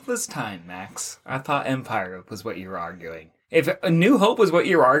 but like, all this time, Max, I thought Empire was what you were arguing. If A New Hope was what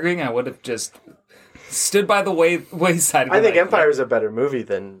you were arguing, I would have just stood by the wayside. I think Empire is a better movie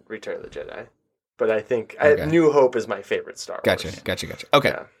than Return of the Jedi. But I think New Hope is my favorite Star Wars. Gotcha. Okay.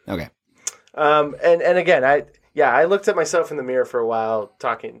 Yeah. Okay. And again, I looked at myself in the mirror for a while,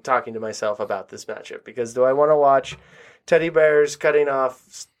 talking to myself about this matchup, because do I want to watch teddy bears cutting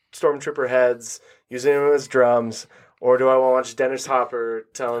off stormtrooper heads, using them as drums, or do I want to watch Dennis Hopper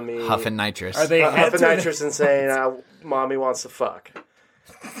telling me huffing nitrous? Are they huffing nitrous and saying, "Mommy wants to fuck"?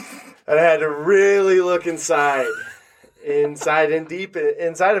 And I had to really look inside and deep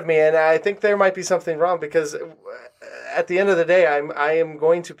inside of me, and I think there might be something wrong, because at the end of the day, I am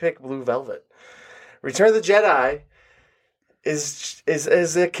going to pick Blue Velvet. Return of the Jedi is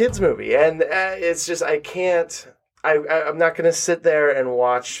a kids movie, and it's just I'm not going to sit there and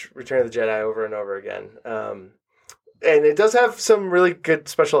watch Return of the Jedi over and over again. And it does have some really good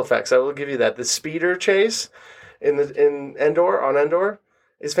special effects. I will give you that. The speeder chase on Endor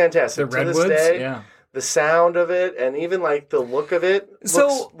is fantastic. The Redwoods, yeah. The sound of it, and even like the look of it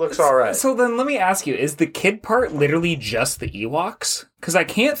looks all right. So then let me ask you, is the kid part literally just the Ewoks? Because I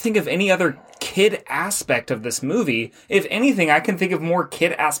can't think of any other kid aspect of this movie. If anything, I can think of more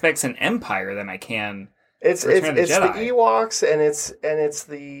kid aspects in Empire than I can It's the Ewoks, and it's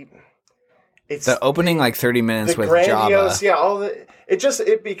the opening like 30 minutes with grandiose, Jabba.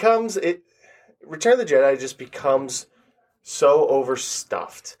 Yeah, Return of the Jedi just becomes so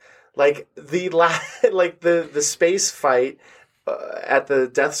overstuffed. Like the space fight at the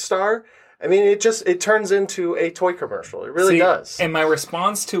Death Star. I mean, it turns into a toy commercial. It really does. And my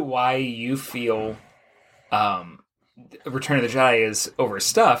response to why you feel Return of the Jedi is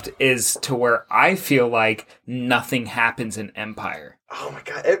overstuffed is to where I feel like nothing happens in Empire. Oh my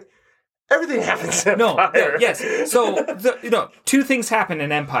God. Everything happens in Empire. Yes. So, two things happen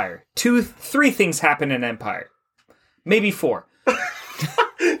in Empire. 3 things happen in Empire. Maybe 4.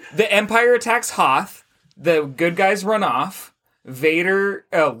 The Empire attacks Hoth. The good guys run off.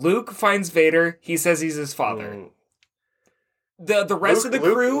 Luke finds Vader. He says he's his father. The rest of the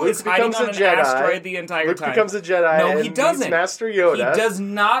crew is hiding on an asteroid the entire time. Luke becomes a Jedi. No, he doesn't. Master Yoda. He does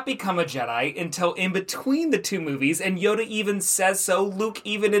not become a Jedi until in between the 2 movies, and Yoda even says so. Luke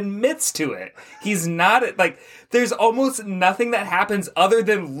even admits to it. He's not there's almost nothing that happens other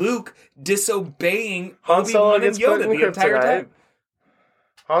than Luke disobeying Obi-Wan and Yoda the entire time.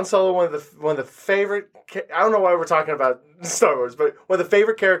 Han Solo, one of the favorite. I don't know why we're talking about Star Wars, but one of the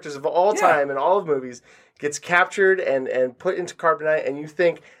favorite characters of all time in all of movies gets captured and put into carbonite, and you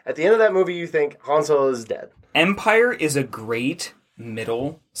think at the end of that movie, you think Han Solo is dead. Empire is a great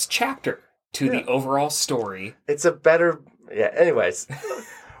middle chapter to the overall story. It's a better. Yeah. Anyways,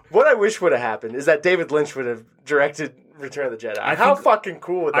 what I wish would have happened is that David Lynch would have directed Return of the Jedi. How fucking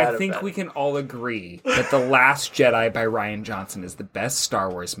cool would that have been? I think we can all agree that The Last Jedi by Rian Johnson is the best Star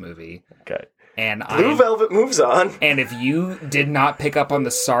Wars movie. Okay. And Blue Velvet moves on. And if you did not pick up on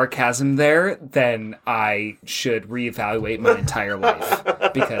the sarcasm there, then I should reevaluate my entire life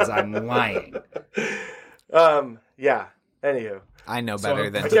because I'm lying. Yeah. Anywho. I know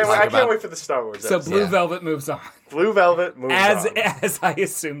better than I can't wait for the Star Wars episode. So Blue Velvet moves on. Blue Velvet moves on. As I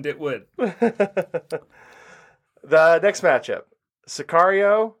assumed it would. The next matchup,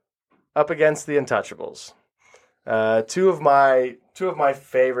 Sicario up against The Untouchables. Two of my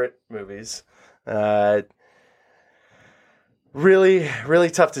favorite movies. Really, really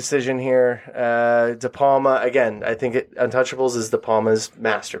tough decision here. De Palma, again, I think Untouchables is De Palma's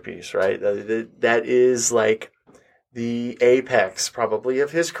masterpiece, right? That is like the apex probably of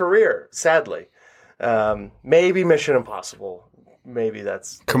his career, sadly. Maybe Mission Impossible. Maybe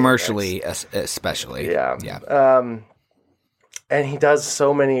that's commercially, especially. Yeah. And he does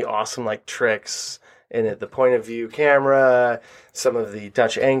so many awesome tricks in it. The point of view camera, some of the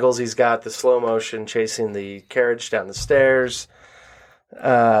Dutch angles he's got, the slow motion chasing the carriage down the stairs.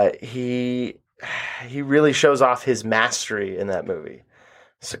 He really shows off his mastery in that movie.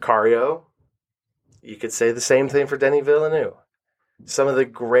 Sicario, you could say the same thing for Denis Villeneuve. some of the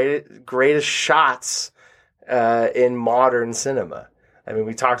greatest shots in modern cinema. I mean,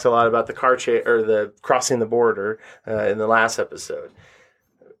 we talked a lot about the car chase or the crossing the border in the last episode.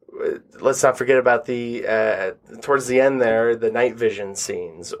 Let's not forget about the towards the end there, the night vision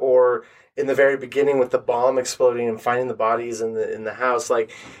scenes, or in the very beginning with the bomb exploding and finding the bodies in the house.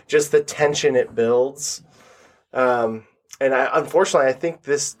 Like, just the tension it builds. And unfortunately, I think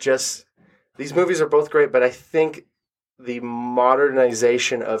these movies are both great, but I think the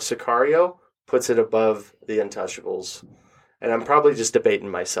modernization of Sicario puts it above The Untouchables. And I'm probably just debating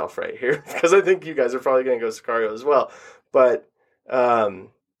myself right here because I think you guys are probably going to go Sicario as well. But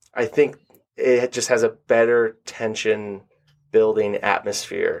I think it just has a better tension building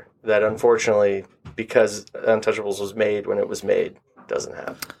atmosphere that, unfortunately, because Untouchables was made when it was made, doesn't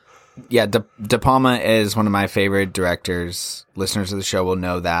have. Yeah, De Palma is one of my favorite directors. Listeners of the show will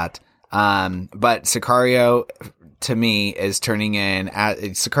know that. But Sicario, to me, is turning in.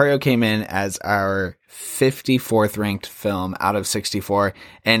 Sicario came in as our 54th ranked film out of 64,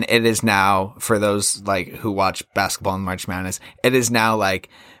 and it is now, for those like who watch basketball and March Madness, it is now like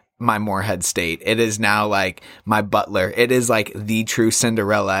my Morehead State. It is now like my Butler. It is like the true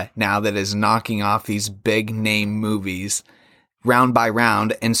Cinderella now that is knocking off these big name movies round by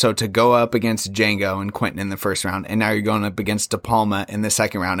round. And so to go up against Django and Quentin in the first round, and now you're going up against De Palma in the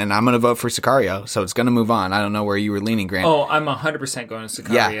second round, and I'm going to vote for Sicario, so it's going to move on. I don't know where you were leaning, Grant. Oh, I'm 100% going to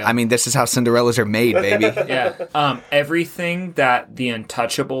Sicario. Yeah, I mean, this is how Cinderellas are made, baby. Yeah. Everything that The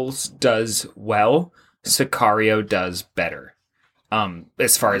Untouchables does well, Sicario does better.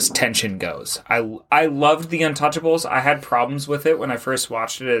 As far as tension goes, I loved The Untouchables. I had problems with it when I first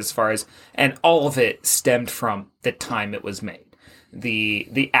watched it, and all of it stemmed from the time it was made.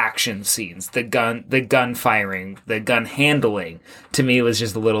 The action scenes, the gun firing, the gun handling, to me was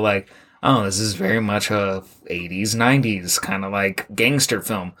just a little like, oh, this is very much a 80s, 90s kind of like gangster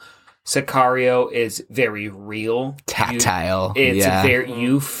film. Sicario is very real. Tactile.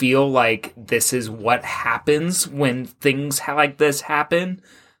 You feel like this is what happens when things like this happen.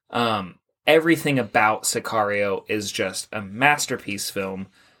 Everything about Sicario is just a masterpiece film.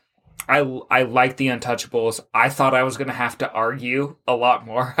 I like The Untouchables. I thought I was going to have to argue a lot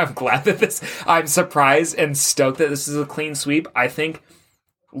more. I'm glad that I'm surprised and stoked that this is a clean sweep. I think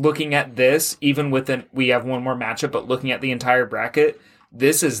looking at this, even we have one more matchup, but looking at the entire bracket,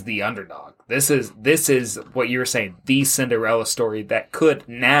 this is the underdog. This is what you were saying, the Cinderella story that could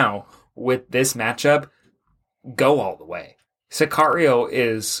now, with this matchup, go all the way. Sicario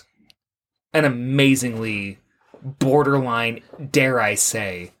is an amazingly borderline, dare I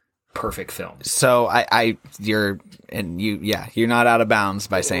say, perfect film. So you're not out of bounds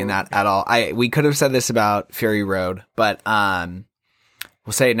by saying that at all. We could have said this about Fury Road, but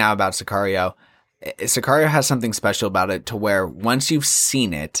we'll say it now about Sicario. Sicario has something special about it to where once you've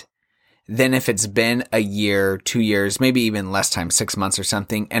seen it, then if it's been a year, 2 years, maybe even less time, 6 months or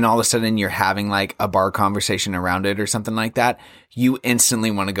something, and all of a sudden you're having like a bar conversation around it or something like that, you instantly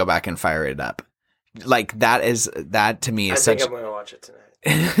want to go back and fire it up. Like that to me is such. I think I'm going to watch it tonight.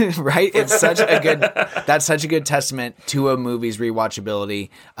 Right? It's that's such a good testament to a movie's rewatchability.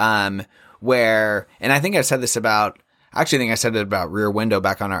 Where, and I think I said this about, actually, I think I said it about Rear Window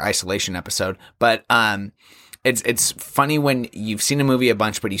back on our isolation episode, but it's funny when you've seen a movie a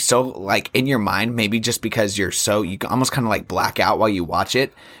bunch, but you so like in your mind, maybe just because you almost kind of like black out while you watch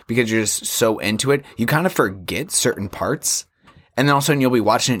it because you're just so into it, you kind of forget certain parts. And then all of a sudden you'll be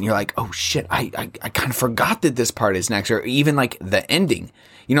watching it and you're like, oh shit, I kind of forgot that this part is next, or even like the ending.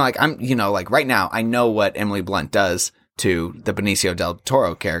 Like right now, I know what Emily Blunt does to the Benicio del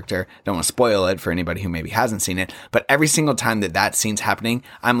Toro character. Don't want to spoil it for anybody who maybe hasn't seen it, but every single time that scene's happening,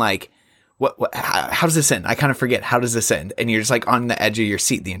 I'm like, how does this end? I kind of forget, how does this end? And you're just like on the edge of your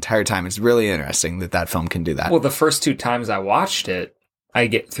seat the entire time. It's really interesting that film can do that. Well, the first 2 times I watched it, I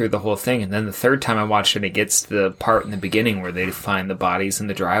get through the whole thing, and then the third time I watched it, it gets to the part in the beginning where they find the bodies in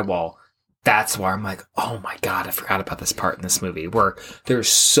the drywall. That's where I'm like, oh my God, I forgot about this part in this movie, where there's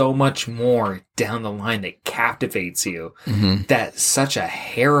so much more down the line that captivates you. Mm-hmm. That's such a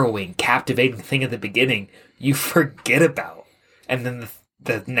harrowing, captivating thing at the beginning you forget about. And then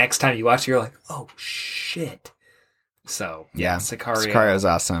the next time you watch it, you're like, oh shit. So yeah, Sicario's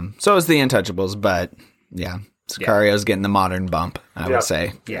awesome. So is The Untouchables, but yeah. Sicario's getting the modern bump, I would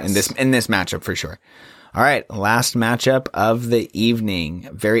say, yes. in this matchup for sure. All right, last matchup of the evening.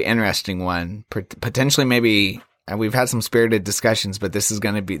 Very interesting one. Potentially, maybe we've had some spirited discussions, but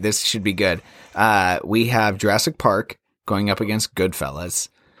this should be good. We have Jurassic Park going up against Goodfellas.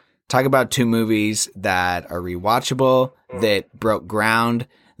 Talk about 2 movies that are rewatchable, that broke ground,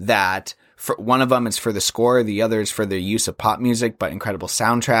 that one of them is for the score, the other is for the use of pop music, but incredible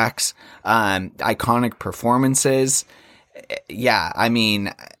soundtracks, iconic performances. Yeah, I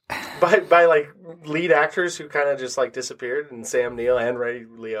mean, by like lead actors who kind of just like disappeared, and Sam Neill and Ray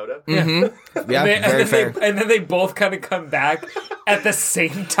Liotta. Mm-hmm. Yeah, very fair. And then they both kind of come back at the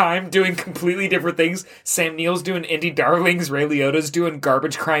same time doing completely different things. Sam Neill's doing Indie Darlings, Ray Liotta's doing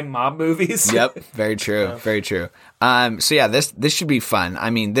garbage crime mob movies. Yep, very true, very true. So yeah, this should be fun.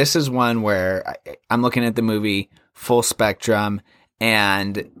 I mean, this is one where I'm looking at the movie full spectrum,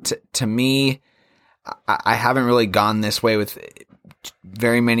 and to me, I haven't really gone this way with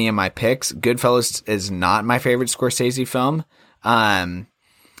very many of my picks. Goodfellas is not my favorite Scorsese film. And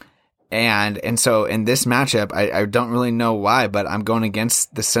so in this matchup, I don't really know why, but I'm going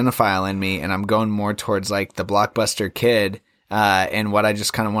against the cinephile in me, and I'm going more towards like the blockbuster kid, and what I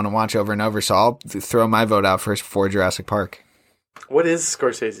just kind of want to watch over and over. So I'll throw my vote out first for Jurassic Park. What is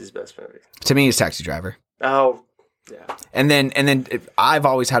Scorsese's best movie? To me, it's Taxi Driver. Oh, yeah. And then I've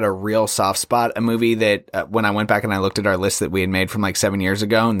always had a real soft spot, a movie that when I went back and I looked at our list that we had made from like 7 years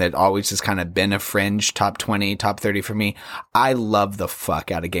ago, and that always has kind of been a fringe top 20, top 30 for me. I love the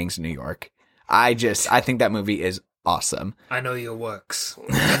fuck out of Gangs of New York. I think that movie is awesome. I know your works.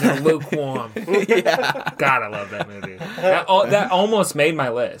 And they're lukewarm. Yeah. God, I love that movie. That almost made my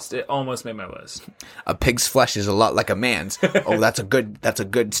list. It almost made my list. A pig's flesh is a lot like a man's. Oh, that's a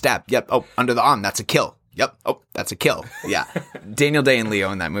good stab. Yep. Oh, under the arm, that's a kill. Yep. Oh, that's a kill. Yeah. Daniel Day and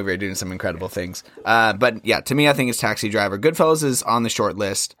Leo in that movie are doing some incredible things. But yeah, to me, I think it's Taxi Driver. Goodfellas is on the short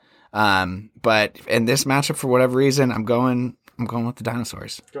list. But in this matchup, for whatever reason, I'm going with the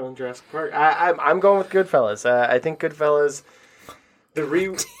dinosaurs. Going Jurassic Park. I'm going with Goodfellas. I think Goodfellas,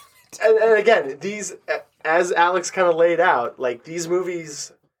 and again, these, as Alex kind of laid out, like these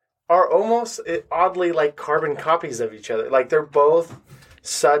movies are almost oddly like carbon copies of each other. Like they're both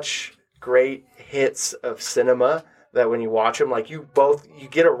such great hits of cinema that when you watch them, like you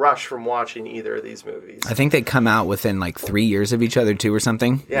get a rush from watching either of these movies. I think they come out within like 3 years of each other too, or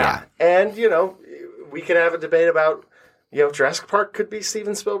something. Yeah. And we can have a debate about, Jurassic Park could be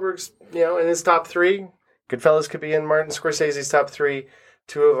Steven Spielberg's, in his top 3. Goodfellas could be in Martin Scorsese's top 3.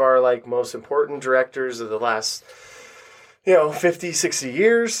 Two of our like most important directors of the last, 50, 60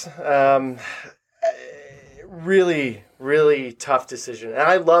 years. Really, really tough decision. And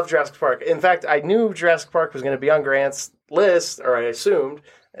I love Jurassic Park. In fact, I knew Jurassic Park was going to be on Grant's list, or I assumed,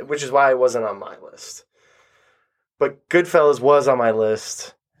 which is why it wasn't on my list. But Goodfellas was on my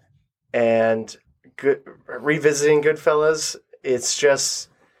list. And revisiting Goodfellas, it's just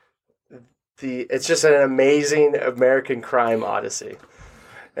an amazing American crime odyssey.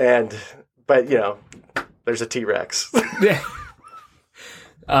 But there's a T-Rex. Yeah.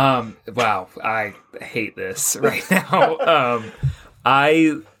 Wow, I hate this right now.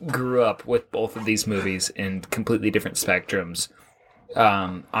 I grew up with both of these movies in completely different spectrums.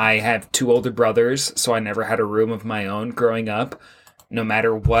 I have 2 older brothers, so I never had a room of my own growing up. No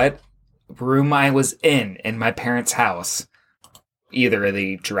matter what room I was in my parents' house, either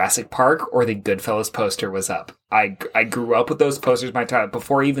the Jurassic Park or the Goodfellas poster was up. I grew up with those posters my time.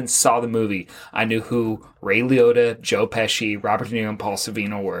 Before I even saw the movie, I knew who Ray Liotta, Joe Pesci, Robert De Niro, and Paul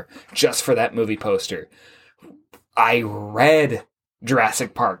Sorvino were just for that movie poster. I read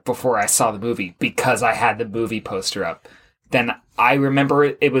Jurassic Park before I saw the movie because I had the movie poster up. Then I remember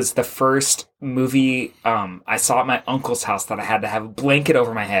it was the first movie I saw at my uncle's house that I had to have a blanket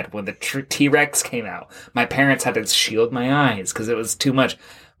over my head when the T-Rex came out. My parents had to shield my eyes because it was too much.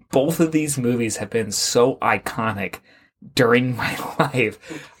 Both of these movies have been so iconic during my life.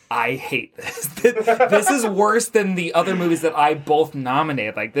 I hate this. This is worse than the other movies that I both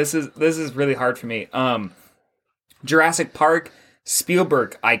nominated. Like this is really hard for me. Jurassic Park,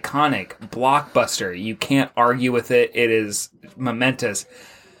 Spielberg, iconic, blockbuster. You can't argue with it. It is momentous.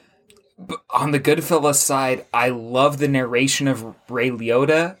 But on the Goodfellas side, I love the narration of Ray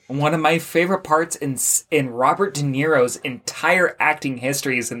Liotta. One of my favorite parts in Robert De Niro's entire acting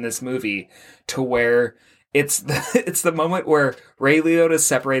history is in this movie, to where it's the moment where Ray Liotta is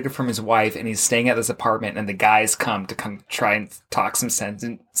separated from his wife and he's staying at this apartment, and the guys come try and talk some sense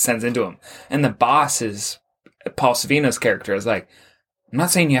into him. And the boss is Paul Sorvino's character is like, I'm not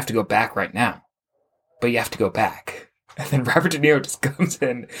saying you have to go back right now, but you have to go back. And then Robert De Niro just comes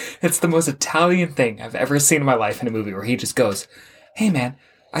in. It's the most Italian thing I've ever seen in my life in a movie, where he just goes, hey man,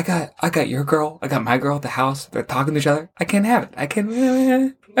 I got your girl, I got my girl at the house, they're talking to each other, I can't have it. I can't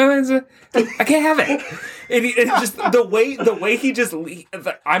have it. And it's just the way he just,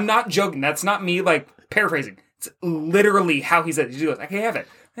 I'm not joking. That's not me like paraphrasing. It's literally how he says it. He goes, I can't have it.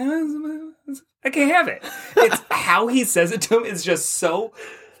 I can't have it. It's how he says it to him is just so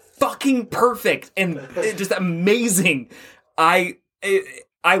fucking perfect and just amazing. I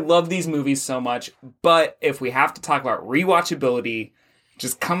love these movies so much, but if we have to talk about rewatchability,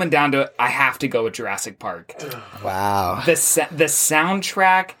 just coming down to it, I have to go with Jurassic Park. Wow. The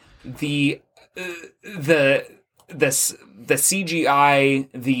soundtrack, the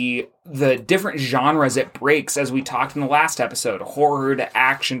CGI, the different genres it breaks, as we talked in the last episode, horror to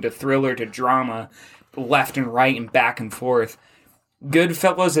action to thriller to drama, left and right and back and forth.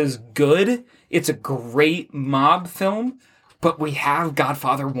 Goodfellas is good. It's a great mob film, but we have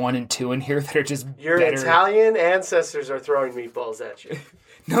Godfather 1 and 2 in here that are just Your better. Italian ancestors are throwing meatballs at you.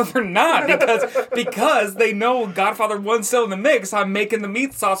 No, they're not, because they know Godfather 1's still in the mix. I'm making the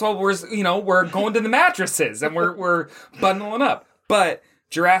meat sauce while we're going to the mattresses and we're bundling up. But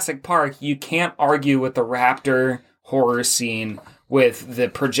Jurassic Park, you can't argue with the raptor horror scene, with the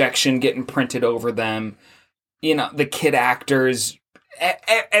projection getting printed over them. You know, the kid actors,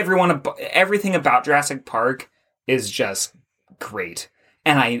 everything about Jurassic Park is just great.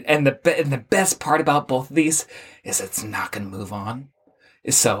 And the best part about both of these is it's not going to move on.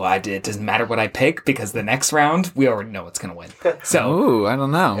 So it doesn't matter what I pick, because the next round, we already know what's going to win. So, Ooh, I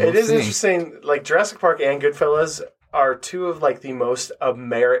don't know. It is interesting. Like, Jurassic Park and Goodfellas are two of, like, the most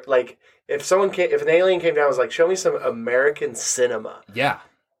American... Like, if an alien came down and was like, show me some American cinema. yeah.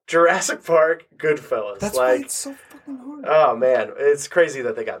 Jurassic Park, Goodfellas. That's like, why it's so fucking hard. Oh, man. It's crazy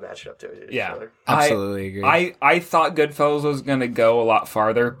that they got matched up to each Yeah. other. Absolutely agree. I thought Goodfellas was going to go a lot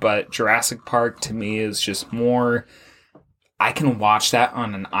farther, but Jurassic Park, to me, is just more... I can watch that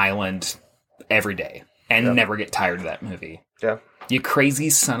on an island every day and never get tired of that movie. Yeah. You crazy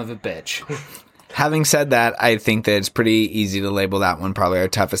son of a bitch. Having said that, I think that it's pretty easy to label that one probably our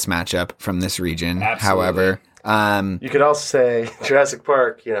toughest matchup from this region. Absolutely. However, You could also say Jurassic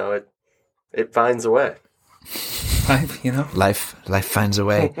Park, it finds a way. life finds a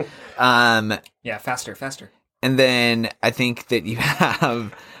way. Yeah, faster. And then I think that you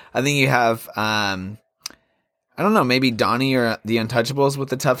have, I don't know, maybe Donnie or The Untouchables with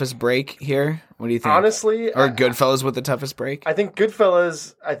the toughest break here. What do you think? Honestly... Or Goodfellas with the toughest break? I think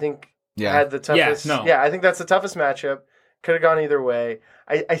Goodfellas, had the toughest... Yeah, I think that's the toughest matchup. Could have gone either way.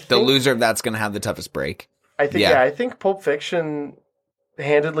 I think The loser of that's going to have the toughest break. I think Pulp Fiction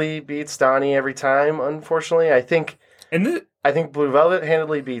handedly beats Donnie every time, unfortunately. I think Blue Velvet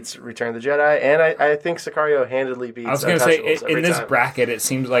handedly beats Return of the Jedi, and I think Sicario handedly beats I was going to say, Untouchables in every this time. bracket, it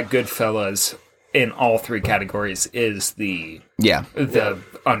seems like Goodfellas, in all three categories, is the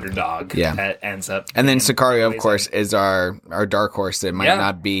underdog that ends up. And then being Sicario, of amazing. course, is our dark horse that might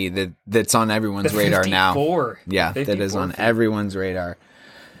not be that's on everyone's The radar 54. now. Yeah, that is 54. on everyone's radar.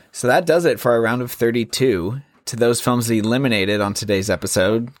 So that does it for our round of 32. To those films eliminated on today's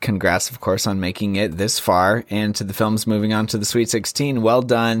episode, congrats, of course, on making it this far. And to the films moving on to the Sweet 16, well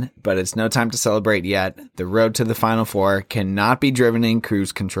done, but it's no time to celebrate yet. The road to the Final Four cannot be driven in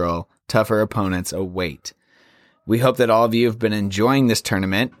cruise control. Tougher opponents await. We hope that all of you have been enjoying this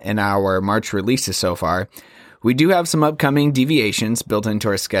tournament and our March releases so far. We do have some upcoming deviations built into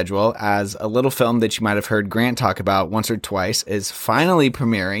our schedule, as a little film that you might have heard Grant talk about once or twice is finally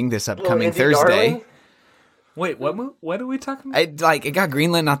premiering this upcoming Thursday. Darling? Wait, what are we talking about? It got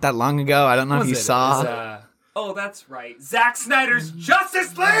greenlit not that long ago. I don't know if you saw. Oh, that's right. Zack Snyder's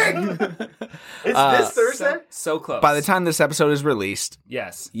Justice League! It's this Thursday? So close. By the time this episode is released,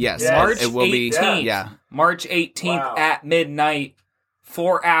 Yes. Yes. March it will 18th. be. Yeah. March 18th at midnight.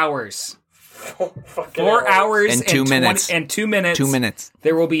 4 hours. 4 hours And 2 minutes. 2 minutes. 2 minutes.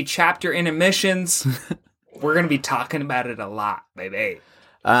 There will be chapter intermissions. We're going to be talking about it a lot, baby.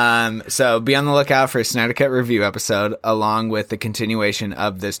 So be on the lookout for a Snyder Cut review episode along with the continuation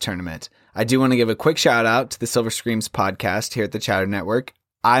of this tournament. I do want to give a quick shout out to the Silver Screams podcast here at the Chatter Network.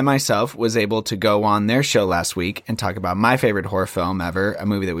 I myself was able to go on their show last week and talk about my favorite horror film ever, a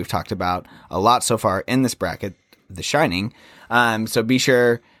movie that we've talked about a lot so far in this bracket, The Shining. So be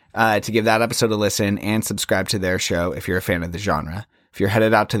sure to give that episode a listen and subscribe to their show if you're a fan of the genre. If you're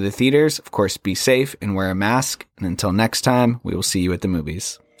headed out to the theaters, of course, be safe and wear a mask. And until next time, we will see you at the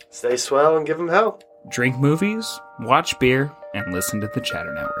movies. Stay swell and give them hell. Drink movies, watch beer, and listen to the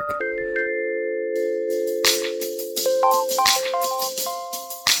Chatter Network.